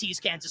not to tease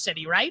Kansas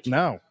City, right?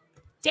 No.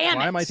 Damn it.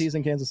 Why am I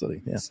teasing Kansas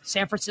City? Yeah.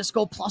 San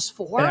Francisco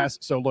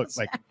 +4? So look,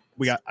 like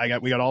we got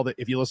all the,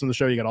 if you listen to the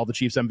show, you got all the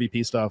Chiefs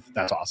MVP stuff.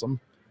 That's awesome.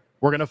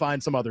 we're going to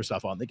find some other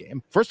stuff on the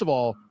game. First of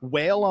all,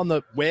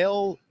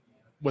 Whale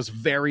was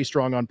very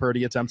strong on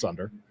Purdy attempts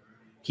under.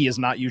 He is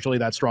not usually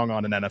that strong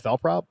on an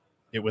NFL prop.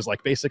 It was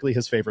like basically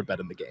his favorite bet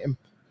in the game.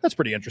 That's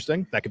pretty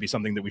interesting. That could be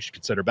something that we should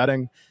consider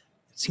betting.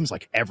 It seems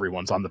like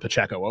everyone's on the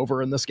Pacheco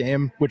over in this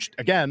game, which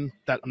again,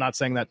 that I'm not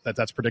saying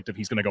that's predictive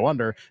he's going to go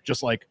under.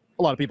 Just like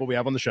a lot of people we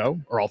have on the show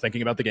are all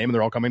thinking about the game and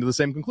they're all coming to the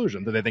same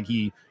conclusion that they think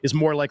he is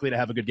more likely to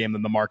have a good game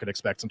than the market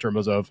expects in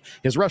terms of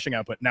his rushing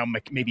output. Now,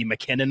 maybe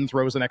McKinnon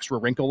throws an extra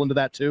wrinkle into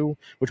that too,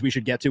 which we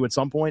should get to at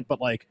some point.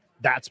 But like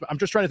I'm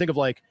just trying to think of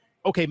like,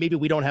 okay, maybe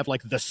we don't have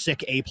like the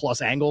sick A+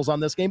 angles on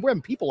this game. We're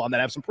having people on that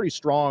have some pretty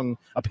strong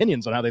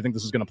opinions on how they think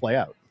this is going to play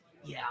out.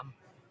 Yeah.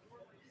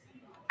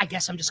 I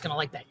guess I'm just going to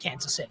like that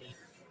Kansas City.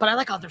 But I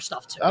like other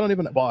stuff too. I don't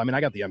even. Well, I mean, I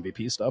got the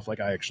MVP stuff.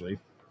 Like, I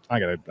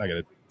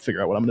gotta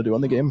figure out what I'm gonna do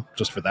on the game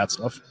just for that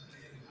stuff.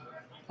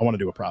 I want to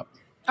do a prop.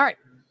 All right.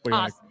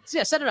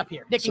 Yeah, set it up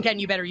here. Nick and Ken,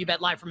 you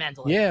bet live from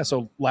Mandalay. Yeah.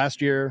 So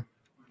last year,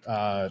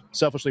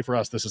 selfishly for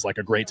us, this is like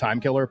a great time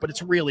killer, but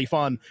it's really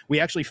fun. We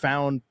actually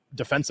found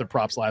defensive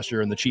props last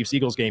year in the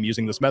Chiefs-Eagles game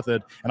using this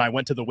method, and I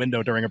went to the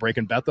window during a break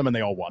and bet them, and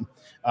they all won,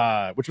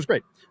 which was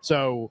great.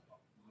 So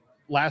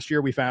last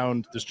year we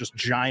found this just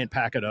giant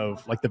packet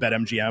of like the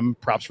BetMGM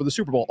props for the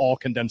Super Bowl, all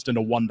condensed into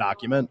one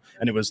document.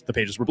 And the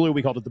pages were blue.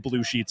 We called it the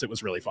blue sheets. It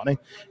was really funny.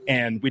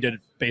 And we did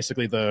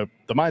basically the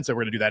mindset. We're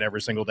going to do that every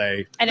single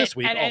day this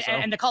week also.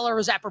 And the color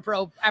was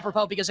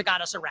apropos because it got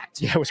us erect.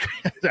 Yeah, it was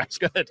great. That's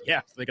good. Yeah.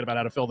 Thinking about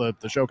how to fill the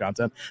show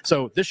content.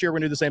 So this year we're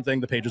going to do the same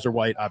thing. The pages are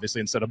white, obviously,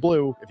 instead of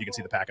blue, if you can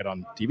see the packet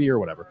on TV or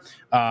whatever.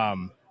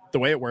 The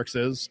way it works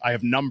is I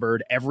have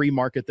numbered every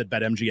market that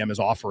BetMGM is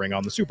offering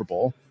on the Super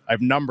Bowl. I've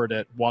numbered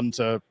it 1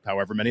 to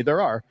however many there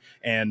are.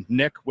 And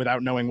Nick,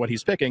 without knowing what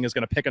he's picking, is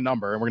going to pick a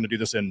number. And we're going to do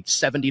this in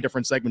 70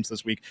 different segments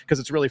this week because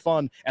it's really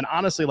fun. And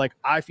honestly, like,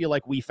 I feel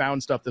like we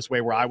found stuff this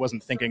way where I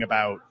wasn't thinking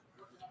about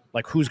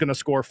like who's going to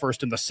score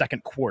first in the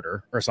second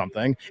quarter or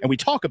something. And we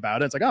talk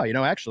about it. It's like,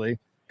 oh, actually,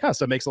 kind of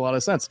stuff makes a lot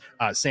of sense.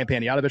 Sam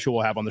Panayotovich, who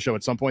we'll have on the show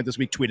at some point this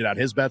week, tweeted out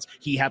his bets.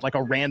 He had like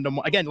a random,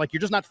 again, like you're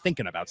just not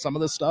thinking about some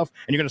of this stuff,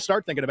 and you're going to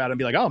start thinking about it and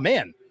be like, oh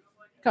man,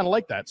 kind of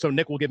like that. So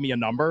Nick will give me a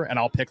number and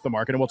I'll pick the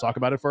market and we'll talk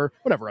about it for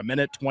whatever, a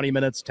minute, 20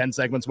 minutes, 10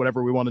 segments,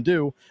 whatever we want to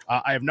do.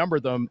 I have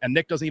numbered them and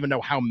Nick doesn't even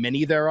know how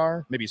many there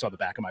are. Maybe you saw the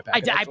back of my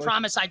packet. I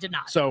promise I did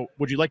not. So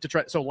would you like to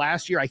try? So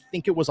last year, I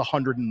think it was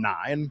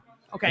 109.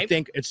 Okay. I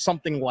think it's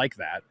something like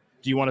that.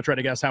 Do you want to try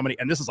to guess how many?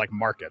 And this is like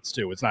markets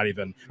too. It's not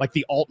even like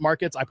the alt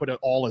markets. I put it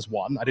all as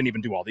one. I didn't even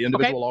do all the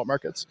individual alt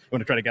markets. You want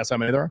to try to guess how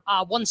many there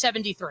are?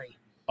 173.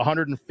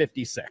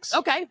 156.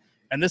 Okay.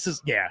 And this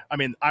is, yeah, I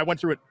mean, I went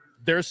through it.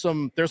 There's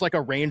like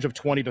a range of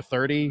 20 to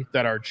 30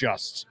 that are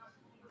just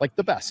like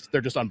the best. They're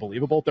just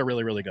unbelievable. They're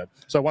really, really good.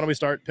 So why don't we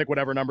start? Pick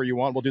whatever number you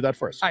want. We'll do that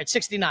first. All right,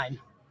 69.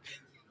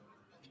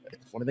 The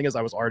funny thing is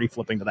I was already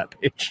flipping to that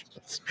page.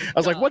 I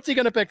was like, what's he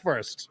going to pick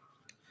first?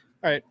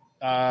 All right.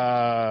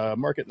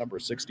 Market number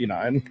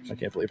 69. I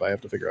can't believe I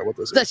have to figure out what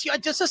this is.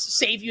 Just to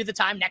save you the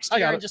time next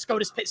year, and just go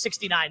to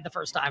 69 the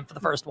first time for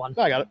the first one.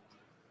 I got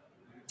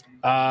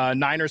it.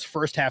 Niners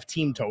first half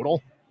team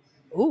total.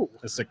 Ooh.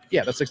 That's 6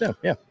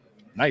 Yeah.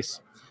 Nice.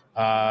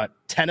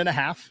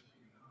 10.5.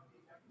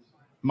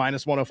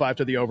 Minus 105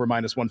 to the over,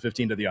 minus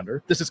 115 to the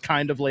under. This is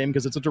kind of lame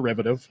because it's a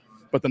derivative,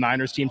 but the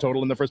Niners team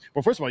total in the first.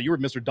 Well, first of all, you were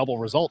Mr. Double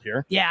Result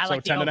here. Yeah, I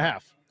like 10.5. Yeah.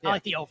 I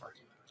like the over.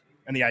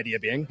 And the idea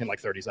being in like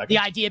 30 seconds. The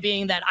idea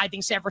being that I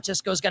think San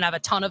Francisco is going to have a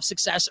ton of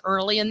success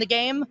early in the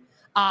game.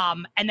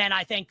 And then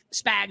I think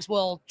Spags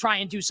will try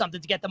and do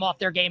something to get them off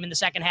their game in the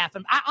second half.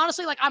 And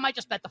honestly, I might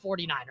just bet the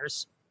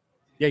 49ers.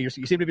 Yeah, you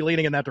seem to be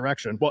leaning in that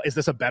direction. Well, is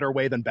this a better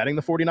way than betting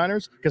the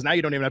 49ers? Because now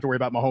you don't even have to worry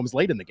about Mahomes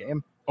late in the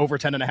game. Over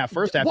 10.5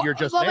 first half, you're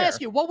just there. Let me ask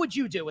you, what would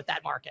you do with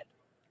that market?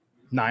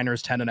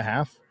 Niners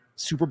 10.5.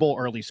 Super Bowl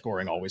early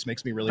scoring always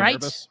makes me really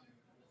nervous.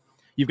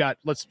 You've got,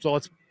 let's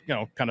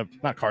kind of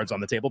not cards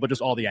on the table, but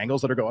just all the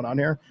angles that are going on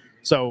here.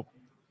 So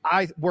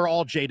we're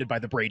all jaded by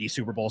the Brady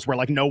Super Bowls where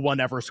like no one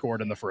ever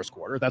scored in the first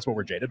quarter. That's what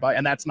we're jaded by.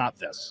 And that's not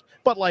this.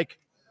 But like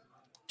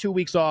 2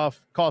 weeks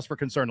off, cause for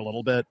concern a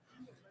little bit.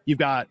 You've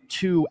got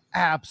two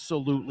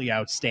absolutely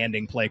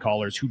outstanding play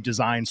callers who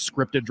design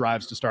scripted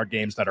drives to start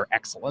games that are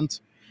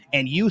excellent.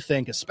 And you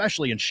think,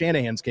 especially in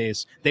Shanahan's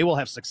case, they will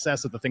have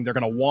success at the thing they're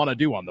going to want to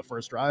do on the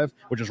first drive,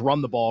 which is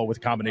run the ball with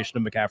a combination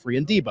of McCaffrey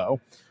and Debo.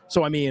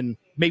 So, I mean,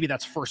 maybe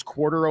that's first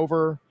quarter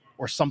over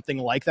or something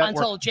like that.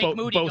 Until Jake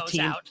Moody goes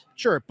out.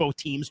 Sure, both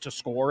teams to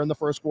score in the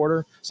first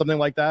quarter, something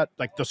like that.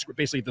 Like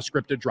basically the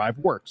scripted drive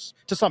works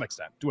to some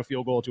extent, to a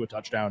field goal, to a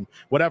touchdown,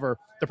 whatever.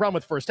 The problem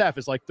with first half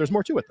is like there's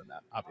more to it than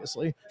that,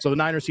 obviously. So the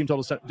Niners team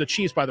total, the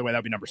Chiefs, by the way, that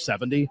would be number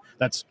 70.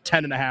 That's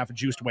 10.5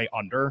 juiced way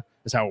under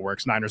is how it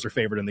works. Niners are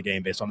favored in the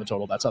game based on the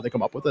total. That's how they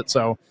come up with it.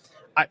 So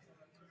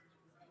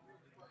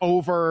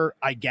over,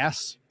 I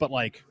guess, but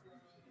like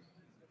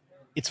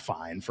it's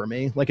fine for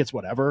me. Like it's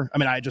whatever. I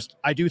mean, I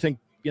do think,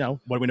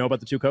 what do we know about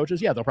the two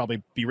coaches? Yeah, they'll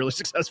probably be really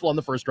successful on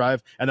the first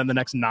drive, and then the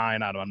next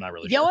 9, I'm not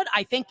really sure. You know what?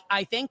 I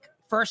think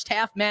first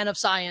half man of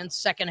science,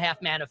 second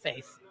half man of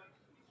faith.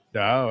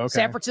 Oh, okay.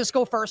 San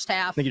Francisco first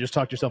half. I think you just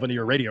talked yourself into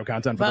your radio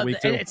content for the week,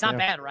 too. It's not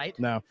bad, right?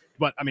 No.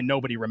 But, I mean,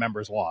 nobody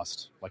remembers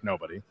lost. Like,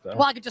 nobody. So.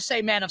 Well, I could just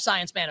say man of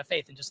science, man of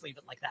faith, and just leave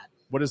it like that.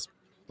 What is,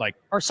 like...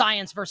 Or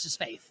science versus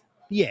faith.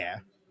 Yeah.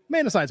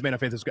 Man of science, man of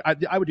faith is good.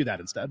 I would do that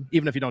instead,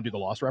 even if you don't do the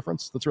lost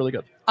reference. That's really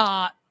good.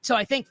 So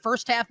I think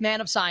first half,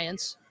 man of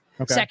science.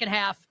 Okay. Second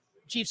half,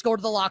 Chiefs go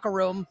to the locker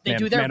room. They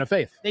do man of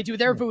faith. They do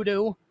their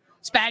voodoo.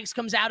 Spags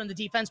comes out and the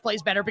defense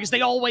plays better because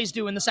they always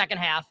do in the second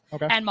half.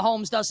 Okay. And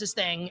Mahomes does his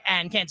thing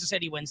and Kansas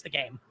City wins the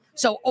game.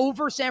 So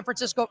over San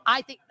Francisco,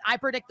 I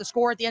predict the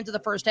score at the end of the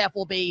first half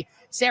will be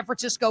San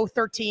Francisco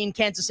 13,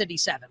 Kansas City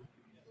 7.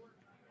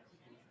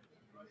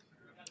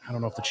 I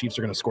don't know if the Chiefs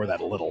are going to score that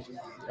little.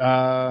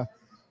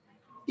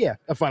 Yeah,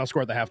 a final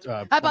score at the half.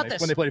 How about this?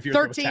 When they played a few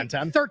years ago,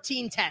 10-10?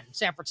 13-10,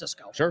 San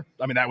Francisco. Sure.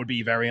 I mean, that would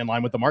be very in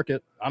line with the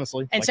market,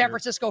 honestly. And San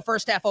Francisco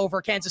first half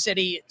over, Kansas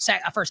City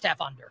first half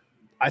under.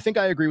 I think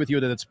I agree with you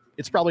that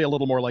it's probably a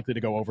little more likely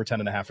to go over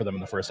 10.5 for them in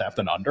the first half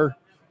than under.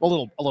 A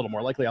little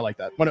more likely. I like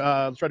that.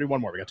 Let's try to do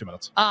one more. We got 2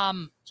 minutes.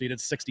 So you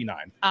did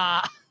 69.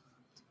 Yeah,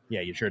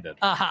 you sure did.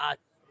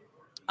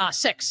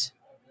 6.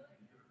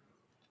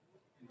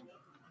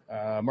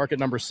 Market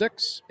number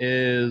 6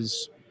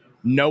 is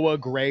Noah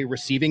Gray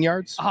receiving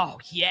yards. Oh,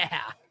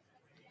 yeah.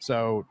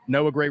 So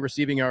Noah Gray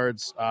receiving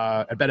yards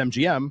at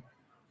BetMGM,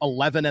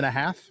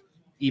 11.5.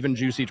 Even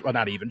juice each, well,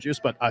 not even juice,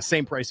 but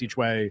same price each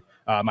way,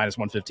 minus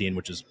 115,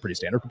 which is pretty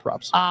standard for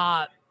props.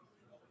 I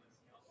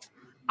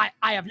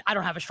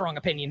don't have a strong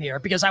opinion here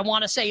because I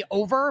want to say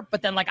over,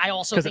 but then I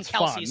also think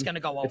Kelsey's going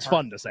to go over. It's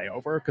fun to say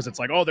over because it's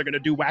like, oh, they're going to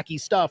do wacky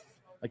stuff.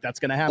 Like that's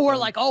going to happen. Or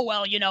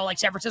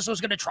San Francisco's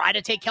going to try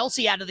to take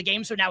Kelsey out of the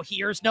game, so now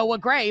here's Noah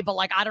Gray. But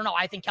I don't know.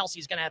 I think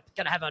Kelsey's going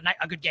to have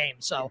a good game.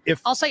 So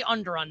I'll say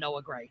under on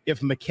Noah Gray. If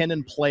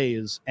McKinnon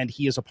plays and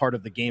he is a part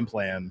of the game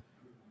plan,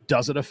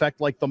 does it affect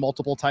the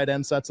multiple tight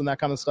end sets and that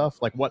kind of stuff?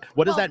 What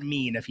does that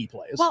mean if he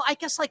plays? Well, I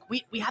guess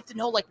we have to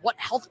know what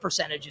health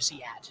percentage is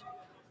he at?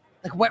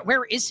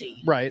 Where is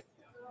he? Right.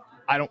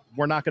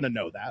 We're not going to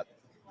know that,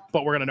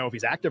 but we're going to know if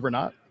he's active or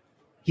not.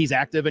 He's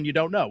active and you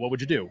don't know. What would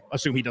you do?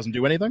 Assume he doesn't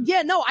do anything?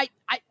 Yeah, no,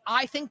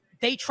 I think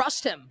they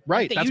trust him.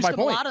 Right. They that's used my him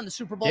point. a lot in the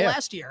Super Bowl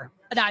last year.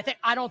 And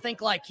I don't think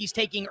he's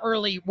taking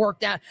early work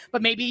down,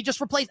 but maybe he just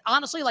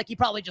honestly, he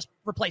probably just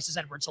replaces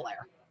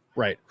Edwards-Helaire.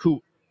 Right.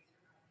 Who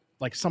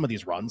some of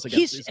these runs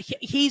against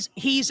he's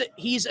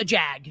a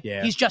jag.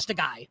 Yeah. He's just a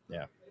guy.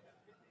 Yeah.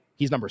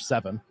 He's number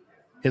 7.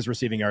 His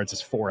receiving yards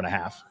is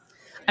 4.5.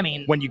 I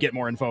mean, when you get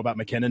more info about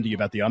McKinnon, do you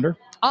bet the under?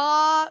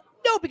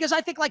 No, because I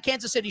think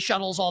Kansas City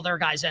shuttles all their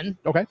guys in.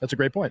 Okay, that's a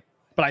great point.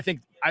 But I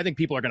think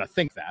people are going to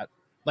think that.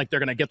 They're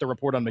going to get the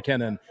report on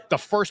McKinnon. The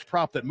first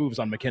prop that moves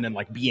on McKinnon,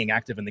 being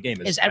active in the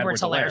game, is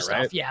Edwards-Helaire stuff.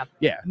 Right? Yeah.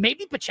 Yeah.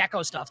 Maybe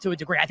Pacheco stuff to a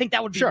degree. I think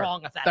that would be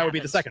wrong if that would be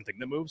the second thing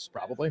that moves,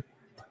 probably.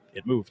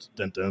 It moved.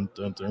 Dun, dun,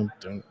 dun, dun,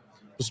 dun.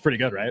 This is pretty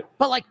good, right?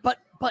 But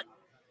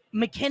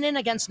McKinnon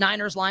against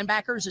Niners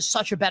linebackers is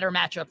such a better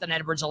matchup than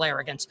Edwards-Helaire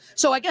against.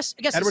 So I guess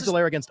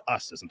Edwards-Helaire against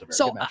us isn't a very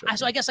good matchup.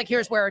 So I guess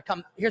here's where it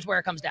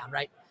comes down,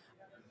 right?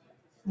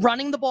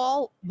 Running the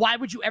ball, why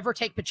would you ever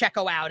take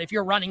Pacheco out if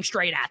you're running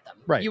straight at them?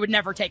 Right. You would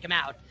never take him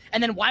out.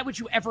 And then why would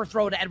you ever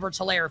throw to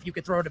Edwards-Helaire if you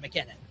could throw to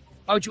McKinnon?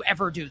 Why would you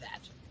ever do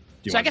that?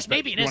 So I guess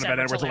maybe it is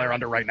Edwards-Helaire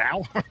under right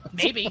now.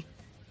 Maybe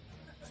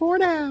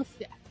 4.5.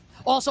 Yeah.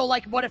 Also,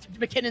 what if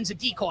McKinnon's a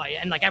decoy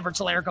and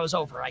Edwards-Helaire goes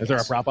over? Is there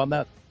a prop on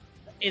that?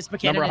 Is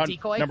McKinnon a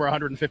decoy? Number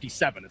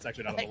 157. It's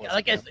actually not on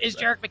the list. Is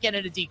Jerick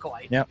McKinnon a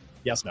decoy? Yeah.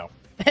 Yes, no.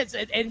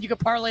 And you could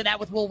parlay that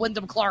with will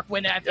Wyndham Clark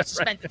win after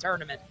suspend the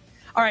tournament.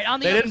 All right,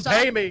 they didn't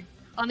pay me.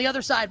 On the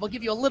other side, we'll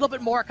give you a little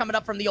bit more coming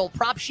up from the old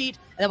prop sheet,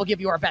 and then we'll give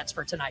you our bets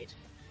for tonight.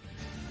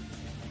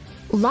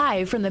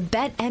 Live from the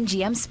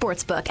BetMGM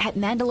Sportsbook at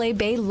Mandalay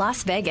Bay,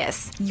 Las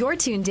Vegas. You're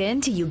tuned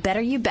in to You Better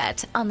You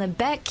Bet on the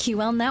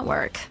BetQL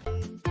Network.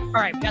 All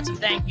right, we got some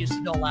thank yous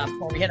to go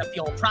before we hit up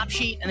the old prop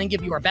sheet and then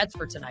give you our bets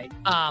for tonight.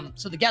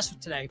 So the guests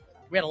for today,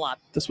 we had a lot.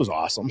 This was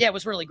awesome. Yeah, it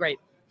was really great.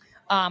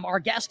 Our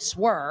guests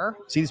were...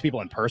 See these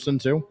people in person,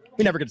 too?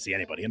 We never get to see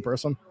anybody in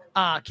person.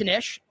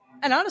 Kanish.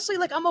 And honestly,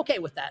 I'm okay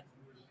with that.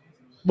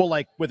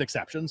 Well, with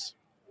exceptions.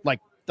 Like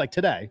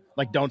today.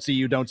 Don't see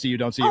you, and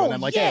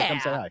then hey, come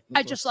say hi.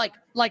 I just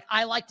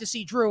I like to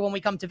see Drew when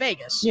we come to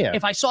Vegas. Yeah.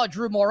 If I saw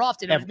Drew more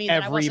often, it would mean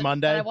that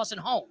I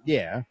wasn't home.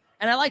 Yeah.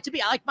 And I like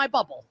my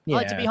bubble. Yeah. I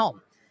like to be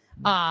home.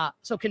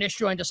 So Kanish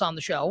joined us on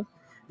the show.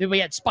 Then we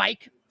had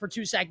Spike for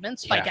 2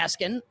 segments. Spike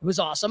Eskin, who's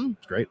awesome.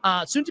 It's great.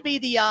 Soon to be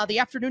the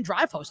afternoon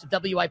drive host of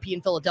WYP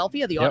in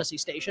Philadelphia, the Odyssey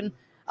station.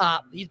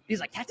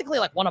 He's technically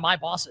one of my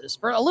bosses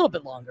for a little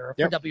bit longer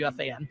for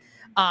WFAN.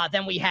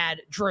 Then we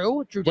had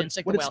Drew. Drew didn't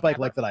stick the What did Spike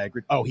cover. like that I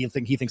agreed? Oh, he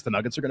thinks the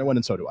Nuggets are going to win,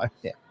 and so do I.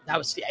 Yeah.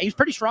 He's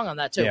pretty strong on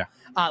that too.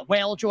 Yeah.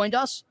 Whale joined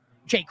us.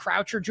 Jake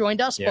Croucher joined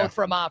us, both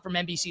from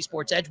NBC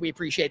Sports Edge. We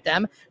appreciate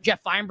them.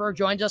 Jeff Feinberg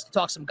joined us to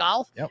talk some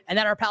golf. Yep. And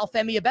then our pal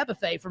Femi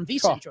Abebefe from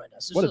VSiN joined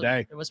us. What a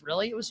day. It was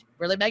really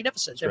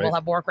magnificent. And we'll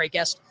have more great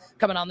guests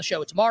coming on the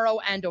show tomorrow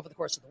and over the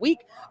course of the week.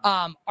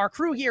 Our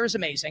crew here is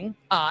amazing.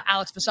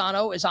 Alex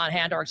Fasano is on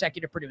hand, our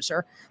executive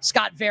producer.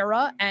 Scott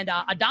Vera and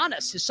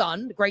Adonis, his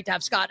son. Great to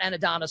have Scott and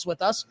Adonis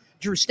with us.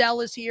 Drew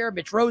Stell is here.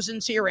 Mitch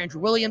Rosen's here.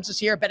 Andrew Williams is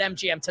here.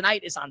 BetMGM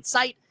Tonight is on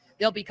site.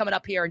 They'll be coming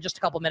up here in just a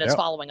couple minutes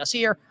following us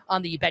here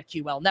on the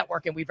BetQL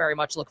network, and we very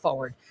much look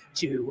forward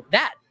to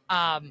that.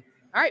 All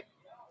right.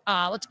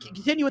 Let's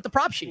continue with the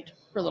prop sheet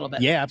for a little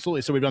bit. Yeah,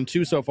 absolutely. So we've done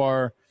 2 so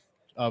far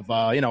of,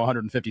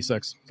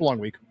 156. It's a long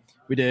week.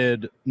 We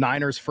did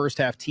Niners first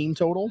half team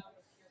total,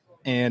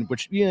 and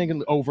which,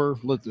 over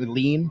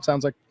lean,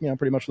 sounds like,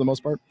 pretty much for the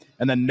most part.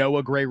 And then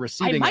Noah Gray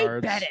receiving yards. I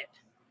might bet it.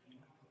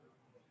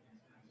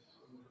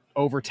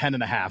 Over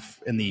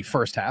 10.5 in the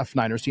first half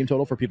Niners team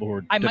total for people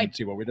who didn't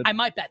see what we did. I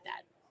might bet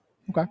that.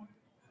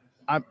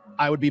 Okay.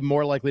 I would be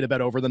more likely to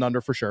bet over than under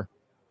for sure.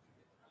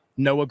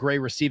 Noah Gray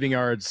receiving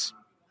yards,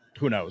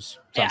 who knows?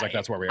 Sounds like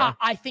that's where we are.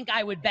 I think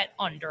I would bet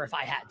under if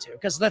I had to,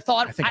 because the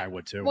thought. I think I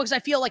would too. Well, because I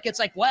feel like it's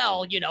like,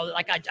 well,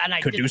 I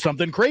could do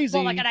something crazy.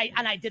 Well, and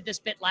I did this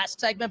bit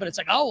last segment, but it's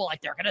like, oh, well, like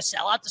they're gonna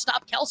sell out to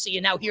stop Kelsey,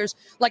 and now here's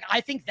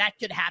I think that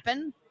could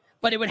happen.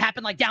 But it would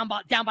happen down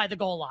by the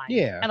goal line.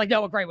 Yeah. And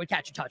Noah Gray would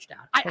catch a touchdown.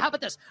 How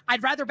about this?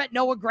 I'd rather bet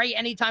Noah Gray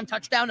anytime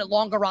touchdown at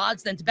longer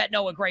odds than to bet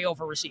Noah Gray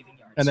over receiving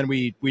yards. And then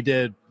we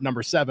did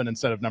number 7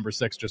 instead of number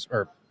 6,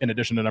 in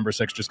addition to number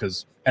 6, just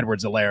because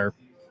Edwards-Helaire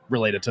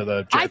related to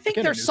the. I think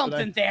there's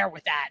something there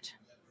with that.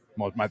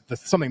 Well,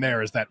 something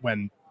there is that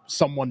when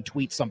someone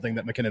tweets something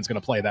that McKinnon's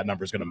going to play, that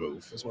number's going to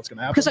move, is what's going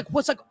to happen.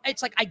 Because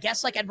I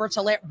guess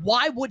Edwards-Helaire,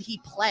 why would he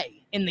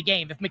play in the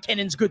game if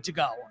McKinnon's good to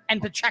go and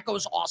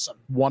Pacheco's awesome?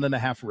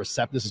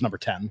 1.5 this is number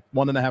 10.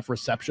 1.5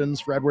 receptions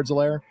for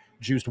Edwards-Helaire,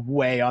 juiced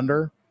way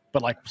under,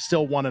 but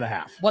still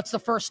 1.5. What's the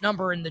first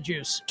number in the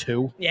juice?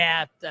 2.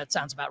 Yeah, that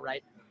sounds about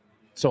right.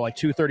 So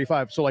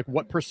 235. So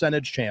what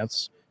percentage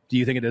chance do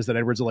you think it is that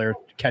Edwards-Helaire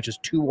catches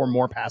 2 or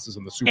more passes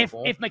in the Super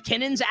Bowl? If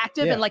McKinnon's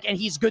active and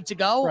he's good to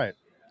go, right?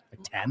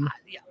 10,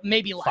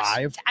 maybe less.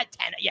 5,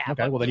 10. Yeah.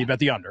 Okay. Well, then you bet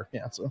the under.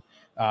 Yeah. So,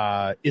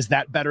 is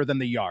that better than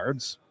the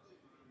yards?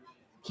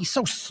 He's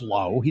so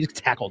slow. He's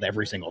tackled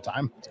every single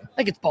time. I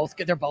think it's both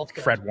good. They're both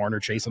good. Fred Warner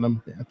chasing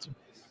him. Yeah.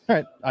 All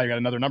right. You got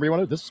another number you want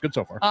to do? This is good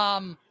so far.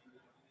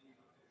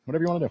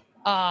 Whatever you want to do.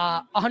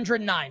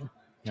 109.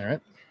 All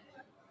right.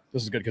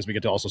 This is good because we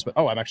get to also spend.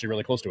 Oh, I'm actually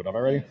really close to it. Am I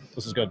ready?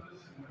 This is good.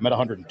 I'm at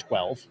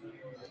 112.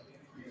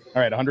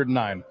 All right.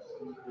 109.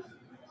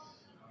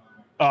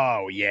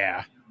 Oh,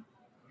 yeah.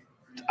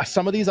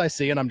 Some of these I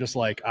see, and I'm just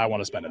like, I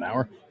want to spend an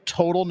hour.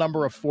 Total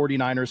number of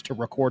 49ers to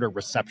record a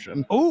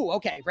reception. Ooh,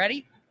 okay.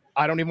 Ready?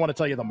 I don't even want to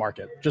tell you the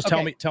market. Just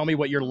tell me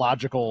what your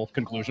logical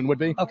conclusion would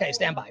be. Okay,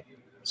 stand by.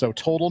 So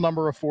total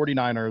number of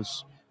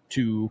 49ers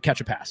to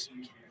catch a pass.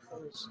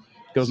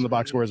 Goes in the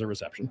box score as a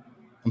reception.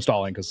 I'm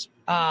stalling because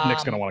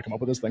Nick's going to want to come up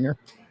with this thing here.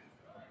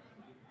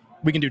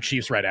 We can do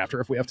Chiefs right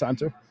after if we have time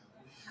to.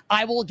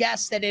 I will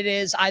guess that it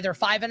is either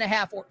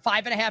 5.5 or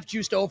 5.5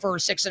 juiced over or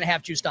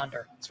 6.5 juiced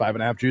under. It's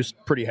 5.5 juiced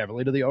pretty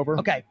heavily to the over.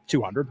 Okay.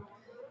 200.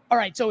 All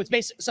right. So it's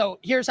basic. So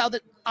here's how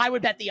I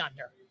would bet the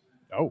under.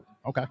 Oh,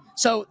 okay.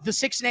 So the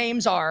 6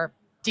 names are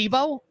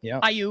Debo,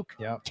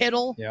 Ayuk,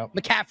 Kittle,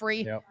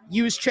 McCaffrey,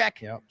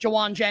 Juszczyk,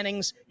 Jawan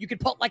Jennings. You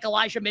could put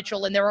Elijah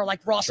Mitchell in there or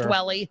Ross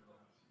Dwelly.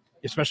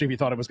 Especially if you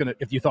thought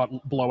if you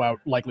thought blowout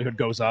likelihood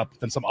goes up,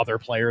 then some other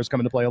players come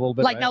into play a little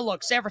bit. Now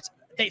look, San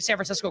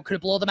Francisco could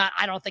blow them out.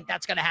 I don't think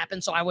that's going to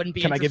happen, so I wouldn't be.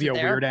 Can I give you a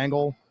weird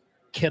angle?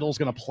 Kittle's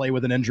going to play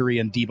with an injury,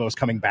 and Debo's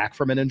coming back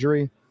from an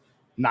injury,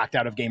 knocked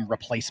out of game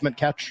replacement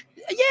catch.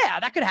 Yeah,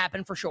 that could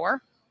happen for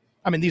sure.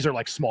 I mean, these are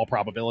small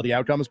probability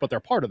outcomes, but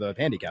they're part of the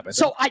handicap.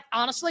 So I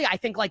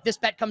think this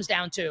bet comes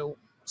down to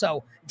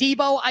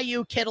Debo,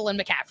 Ayuk, Kittle, and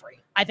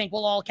McCaffrey. I think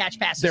we'll all catch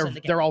passes in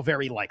the game. They're all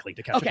very likely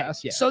to catch a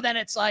pass. Yeah. So then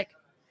it's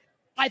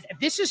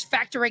this is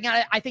factoring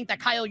out. I think that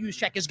Kyle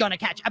Juszczyk is going to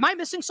catch. Am I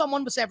missing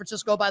someone with San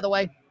Francisco, by the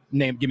way?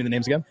 Give me the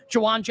names again.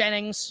 Jawan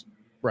Jennings.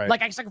 Right. I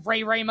guess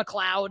Ray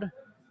McLeod.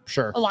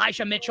 Sure.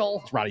 Elijah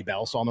Mitchell. Is Ronnie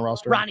Bell still on the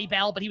roster? Ronnie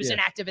Bell, but he was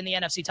inactive in the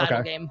NFC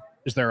title game.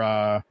 Is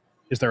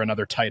there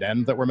another tight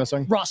end that we're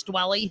missing? Ross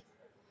Dwelly.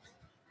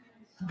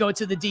 Go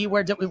to the D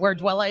where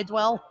Dwelly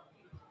dwell.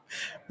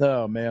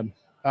 Oh, man.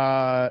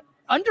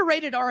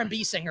 Underrated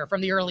R&B singer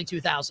from the early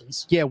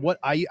 2000s. Yeah, what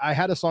I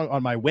had a song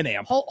on my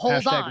Winamp. Hold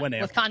on,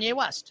 Winamp. with Kanye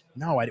West.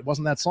 No, it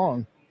wasn't that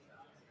song.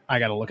 I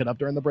got to look it up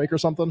during the break or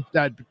something.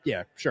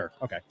 Yeah, sure.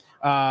 Okay.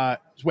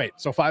 Wait,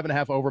 so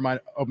 5.5 over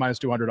minus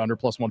 200 under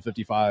plus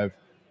 155.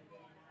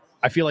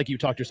 I feel like you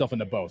talked yourself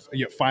into both.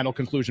 Your final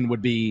conclusion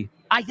would be...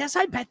 I guess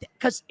I'd bet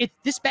because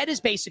this bet is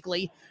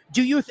basically,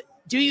 do you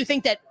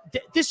think that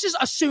this is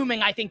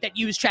assuming I think that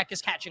Juszczyk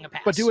is catching a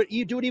pass? But do it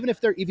even if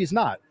he's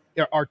not.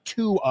 There are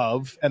 2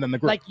 of, and then the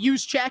group.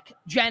 Juszczyk,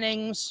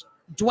 Jennings,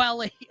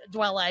 Dwelly,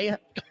 Ross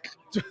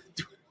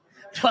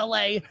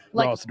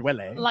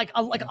Dwelly. like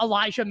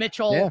Elijah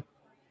Mitchell,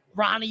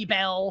 Ronnie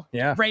Bell,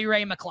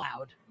 Ray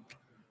McLeod.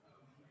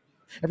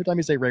 Every time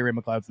you say Ray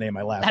McLeod's name,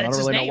 I laugh. I don't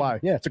really know why.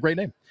 Yeah, it's a great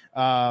name.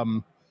 I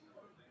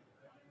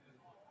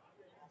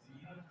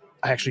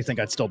actually think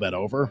I'd still bet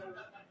over.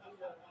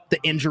 The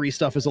injury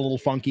stuff is a little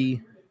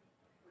funky.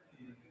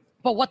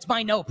 But what's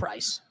my no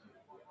price?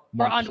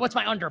 What's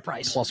my under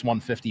price? Plus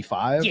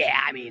 155. Yeah,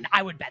 I mean,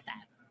 I would bet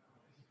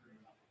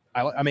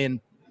that. I mean,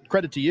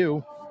 credit to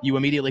you. You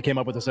immediately came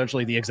up with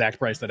essentially the exact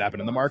price that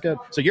happened in the market.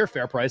 So your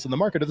fair price and the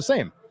market are the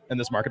same. In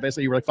this market,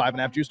 basically, you were like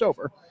 5.5 juiced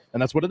over.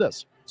 And that's what it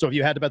is. So if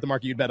you had to bet the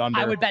market, you'd bet under.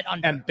 I would bet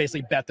under. And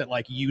basically bet that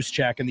like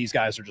Juszczyk and these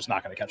guys are just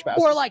not going to catch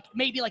passes. Or like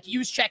maybe like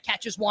Juszczyk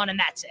catches one and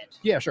that's it.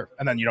 Yeah, sure.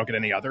 And then you don't get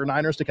any other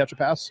Niners to catch a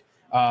pass.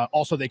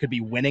 Also, they could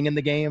be winning in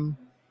the game.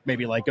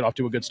 Maybe like get off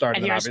to a good start.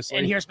 And then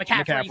obviously, here's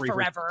McCaffrey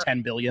forever. For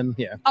 $10 billion.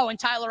 Yeah. Oh, and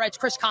Tyler writes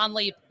Chris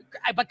Conley.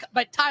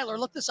 But Tyler,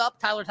 look this up.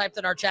 Tyler typed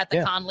in our chat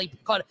that Conley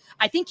caught.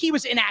 I think he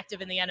was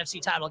inactive in the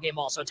NFC title game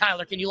also.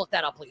 Tyler, can you look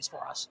that up, please,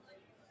 for us?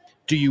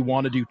 Do you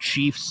want to do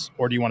Chiefs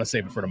or do you want to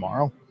save it for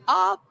tomorrow?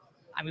 I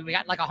mean, we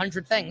got like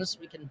 100 things.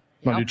 We can.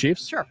 Want to do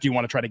Chiefs? Sure. Do you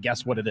want to try to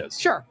guess what it is?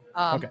 Sure.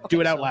 Okay.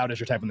 Do it out loud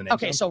as you're typing the name.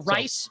 Okay, so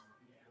Rice,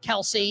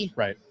 Kelsey.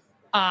 Right.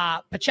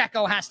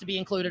 Pacheco has to be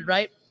included,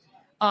 right?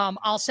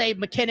 I'll say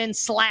McKinnon /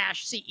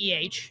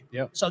 CEH.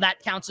 Yep. So that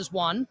counts as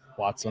one.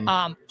 Watson.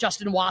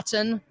 Justin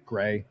Watson.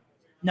 Gray.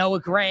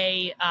 Noah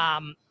Gray.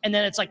 And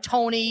then it's like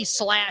Tony /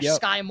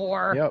 Sky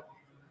Moore. Yep.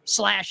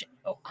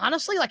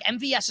 Honestly, like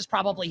MVS is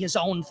probably his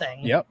own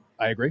thing. Yep.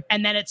 I agree.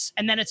 And then it's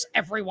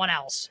everyone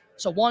else.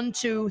 So 1,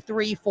 2,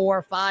 3,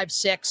 4, 5,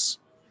 6,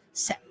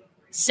 7.5.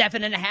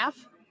 7.5.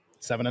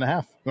 You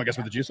want to guess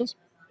what the juice is?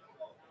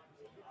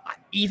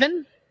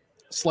 Even?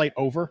 Slight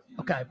over.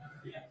 Okay.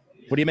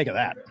 What do you make of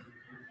that?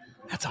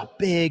 That's a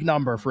big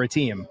number for a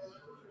team.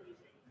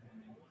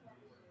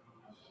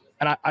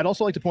 And I'd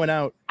also like to point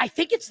out, I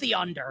think it's the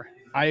under.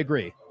 I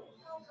agree.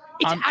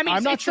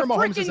 I'm not sure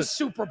Mahomes is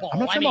Super Bowl. I'm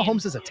not sure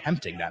Mahomes is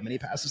attempting that many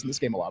passes in this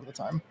game a lot of the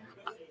time.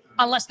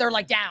 Unless they're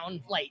like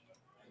down late.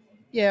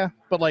 Yeah,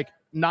 but like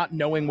not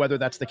knowing whether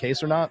that's the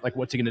case or not, like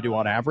what's he going to do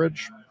on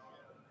average?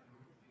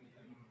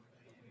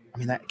 I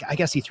mean, I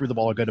guess he threw the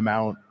ball a good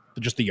amount,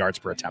 but just the yards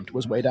per attempt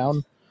was way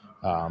down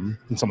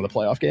in some of the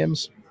playoff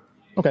games.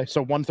 Okay,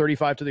 so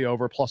 135 to the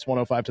over, plus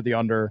 105 to the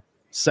under,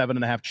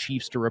 7.5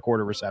 Chiefs to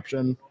record a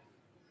reception.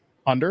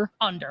 Under?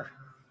 Under.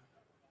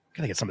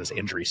 Gotta get some of this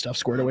injury stuff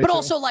squared away. But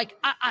also, like,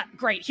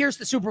 great. Here's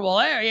the Super Bowl.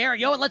 Here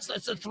you go. Let's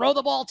throw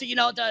the ball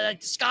to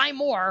Sky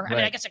Moore. Right. I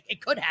mean, I guess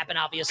it could happen.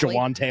 Obviously,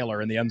 Jawan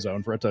Taylor in the end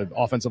zone for it to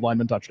offensive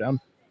lineman touchdown.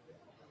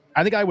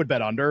 I think I would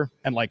bet under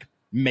and like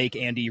make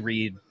Andy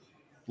Reid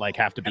like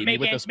have to beat me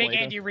with this. Make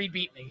Andy Reid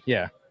beat me.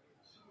 Yeah,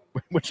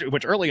 which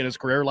early in his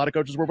career a lot of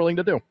coaches were willing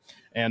to do,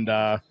 and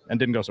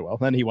didn't go so well.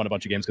 Then he won a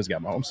bunch of games because he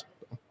got Mahomes.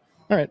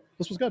 All right,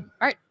 this was good.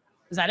 All right.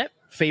 Is that it?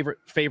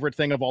 Favorite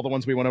thing of all the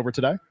ones we went over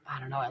today? I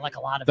don't know. I like a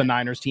lot of the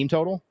Niners team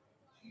total.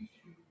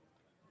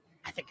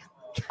 I think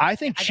I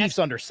Chiefs guess,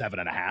 under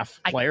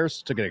 7.5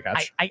 players to get a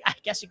catch. I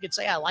guess you could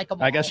say I like them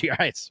all. I guess you're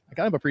right. I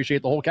kind of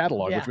appreciate the whole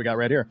catalog, which we got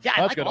right here. Yeah,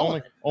 that's like good. All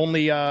of it.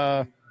 Only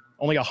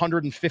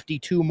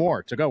 152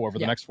 more to go over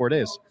the next 4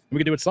 days. We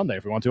can do it Sunday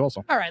if we want to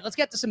also. All right, let's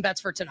get to some bets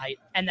for tonight.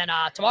 And then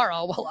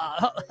tomorrow,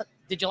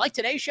 did you like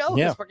today's show?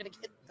 Yeah. We're gonna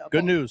get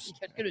good news.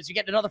 Good news. You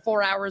get another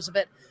 4 hours of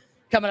it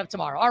coming up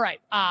tomorrow. All right,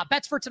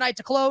 bets for tonight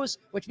to close,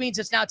 which means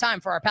it's now time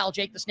for our pal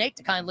Jake the Snake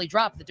to kindly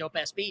drop the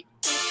dope-ass beat.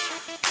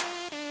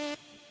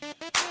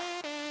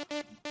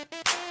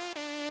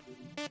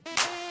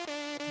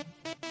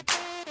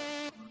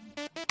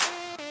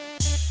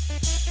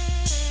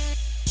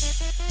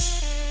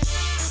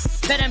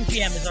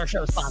 BetMGM is our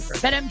show sponsor.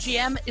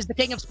 BetMGM is the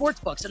king of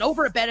sportsbooks, and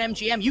over at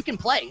BetMGM, you can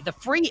play the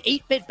free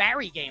 8-bit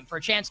Barry game for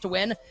a chance to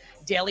win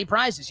daily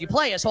prizes. You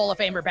play as Hall of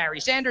Famer Barry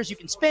Sanders. You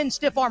can spin,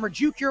 stiff arm, or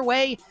juke your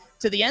way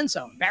to the end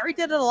zone. Barry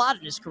did it a lot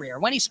in his career.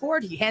 When he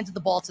scored, he handed the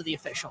ball to the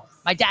official.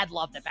 My dad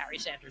loved that Barry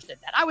Sanders did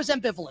that. I was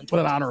ambivalent. What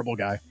an honorable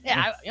guy.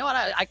 Yeah, you know what?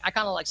 I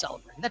kind of like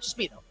celebrating. That's just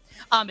me, though.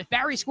 If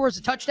Barry scores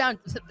a touchdown,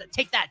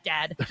 take that,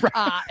 Dad.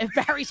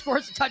 If Barry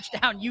scores a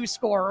touchdown, you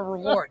score a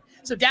reward.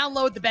 So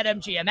download the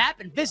BetMGM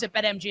app and visit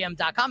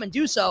BetMGM.com and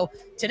do so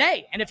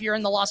today. And if you're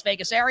in the Las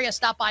Vegas area,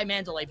 stop by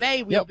Mandalay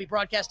Bay. We'll be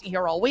broadcasting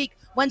here all week.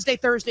 Wednesday,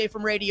 Thursday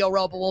from Radio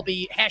Row, but we'll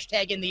be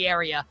hashtag in the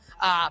area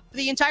for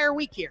the entire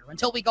week here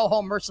until we go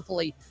home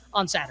mercifully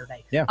on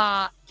Saturday.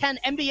 Yeah. Ken,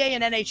 NBA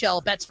and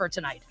NHL bets for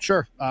tonight?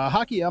 Sure.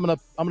 Hockey, I'm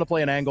gonna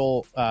play an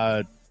angle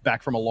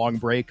back from a long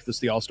break. This is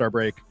the All-Star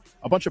break.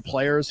 A bunch of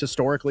players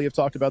historically have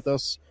talked about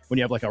this. When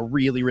you have like a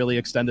really, really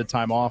extended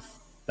time off,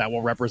 that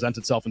will represent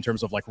itself in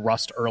terms of like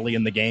rust early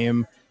in the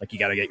game. Like you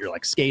got to get your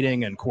like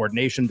skating and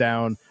coordination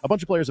down. A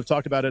bunch of players have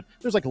talked about it.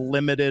 There's like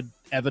limited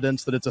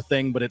evidence that it's a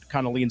thing, but it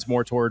kind of leans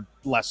more toward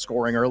less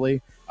scoring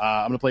early.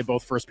 I'm going to play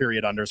both first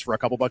period unders for a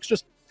couple bucks.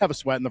 Just have a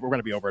sweat, and we're going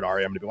to be over at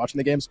Ari. I'm going to be watching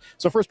the games.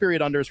 So first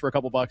period unders for a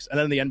couple bucks. And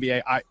then in the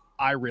NBA,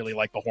 I really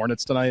like the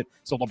Hornets tonight.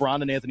 So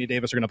LeBron and Anthony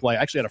Davis are going to play.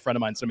 I actually had a friend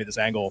of mine send me this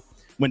angle.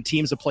 When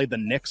teams have played the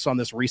Knicks on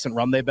this recent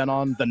run they've been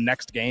on, the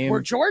next game,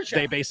 or Georgia,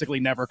 they basically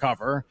never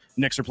cover.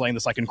 Knicks are playing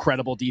this like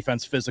incredible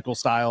defense, physical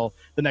style.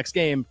 The next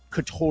game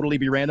could totally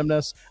be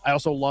randomness. I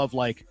also love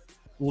like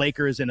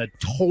Lakers in a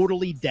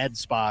totally dead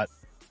spot.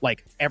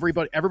 Like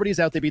everybody's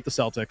out. They beat the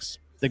Celtics.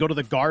 They go to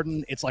the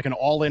Garden. It's like an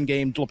all-in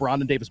game. LeBron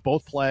and Davis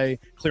both play.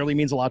 Clearly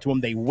means a lot to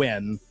them. They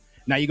win.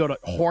 Now you go to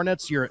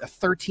Hornets. You're a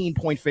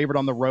 13-point favorite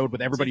on the road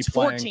with everybody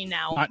playing. 14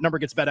 now. Number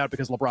gets bet out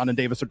because LeBron and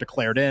Davis are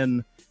declared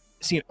in.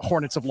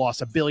 Hornets have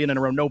lost $1 billion in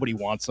a row. Nobody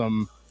wants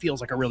them. Feels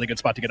like a really good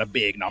spot to get a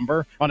big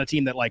number on a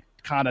team that like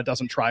kind of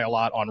doesn't try a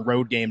lot on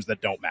road games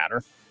that don't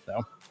matter.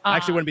 So I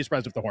actually wouldn't be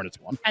surprised if the Hornets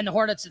won. And the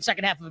Hornets in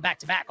second half of a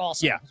back-to-back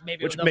also. Yeah,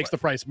 maybe which makes the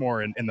price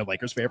more in the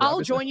Lakers' favor. I'll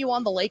obviously. join you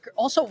on the Lakers.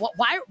 Also,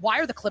 why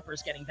are the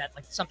Clippers getting bet?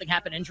 Like something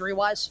happened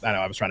injury-wise? I know.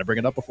 I was trying to bring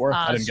it up before.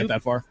 I didn't get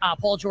that far.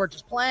 Paul George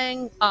is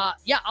playing.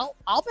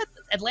 I'll bet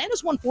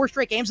Atlanta's won 4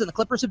 straight games, and the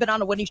Clippers have been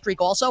on a winning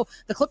streak also.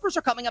 The Clippers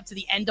are coming up to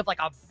the end of like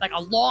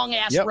a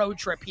long-ass road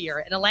trip here,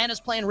 and Atlanta's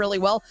playing really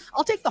well.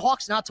 I'll take the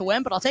Hawks not to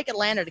win, but I'll take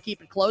Atlanta to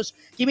keep it close.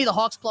 Give me the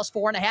Hawks plus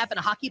 4.5 and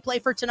a hockey play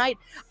for tonight.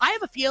 I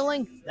have a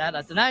feeling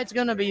that tonight's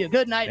going to be a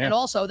good night, and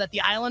also that the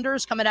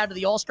Islanders coming out of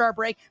the All-Star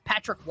break,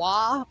 Patrick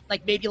Waugh,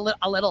 like maybe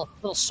a little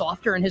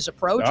softer in his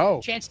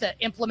approach. Chance to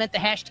implement the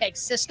hashtag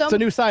system. It's a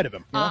new side of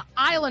him.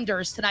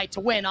 Islanders tonight to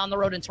win on the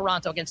road in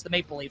Toronto against the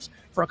Maple Leafs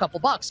for a couple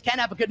bucks. Ken,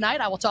 have a good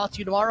night. I will talk to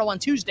you tomorrow on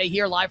Tuesday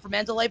here live from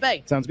Mandalay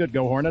Bay. Sounds good.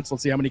 Go Hornets.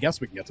 Let's see how many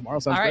guests we can get tomorrow.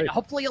 Sounds all right, great.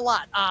 Hopefully a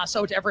lot.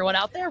 So to everyone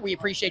out there, we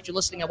appreciate you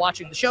listening and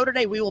watching the show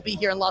today. We will be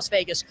here in Las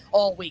Vegas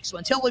all week. So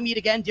until we meet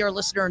again, dear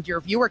listener and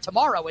dear viewer,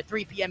 tomorrow at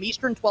 3 p.m.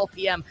 Eastern, 12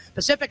 p.m.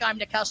 Pacific, I'm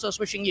Nick Costos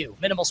wishing you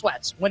minimal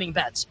sweats, winning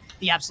bets,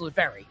 the absolute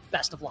very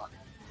best of luck.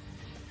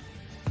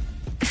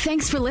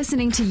 Thanks for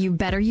listening to You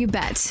Better You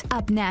Bet.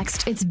 Up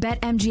next, it's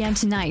BetMGM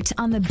Tonight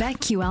on the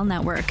BetQL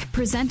Network,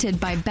 presented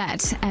by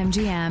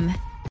BetMGM.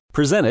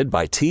 Presented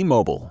by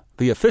T-Mobile,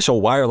 the official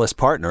wireless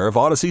partner of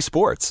Odyssey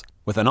Sports.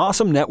 With an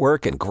awesome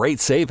network and great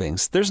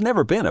savings, there's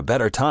never been a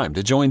better time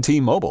to join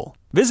T-Mobile.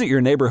 Visit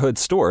your neighborhood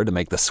store to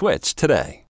make the switch today.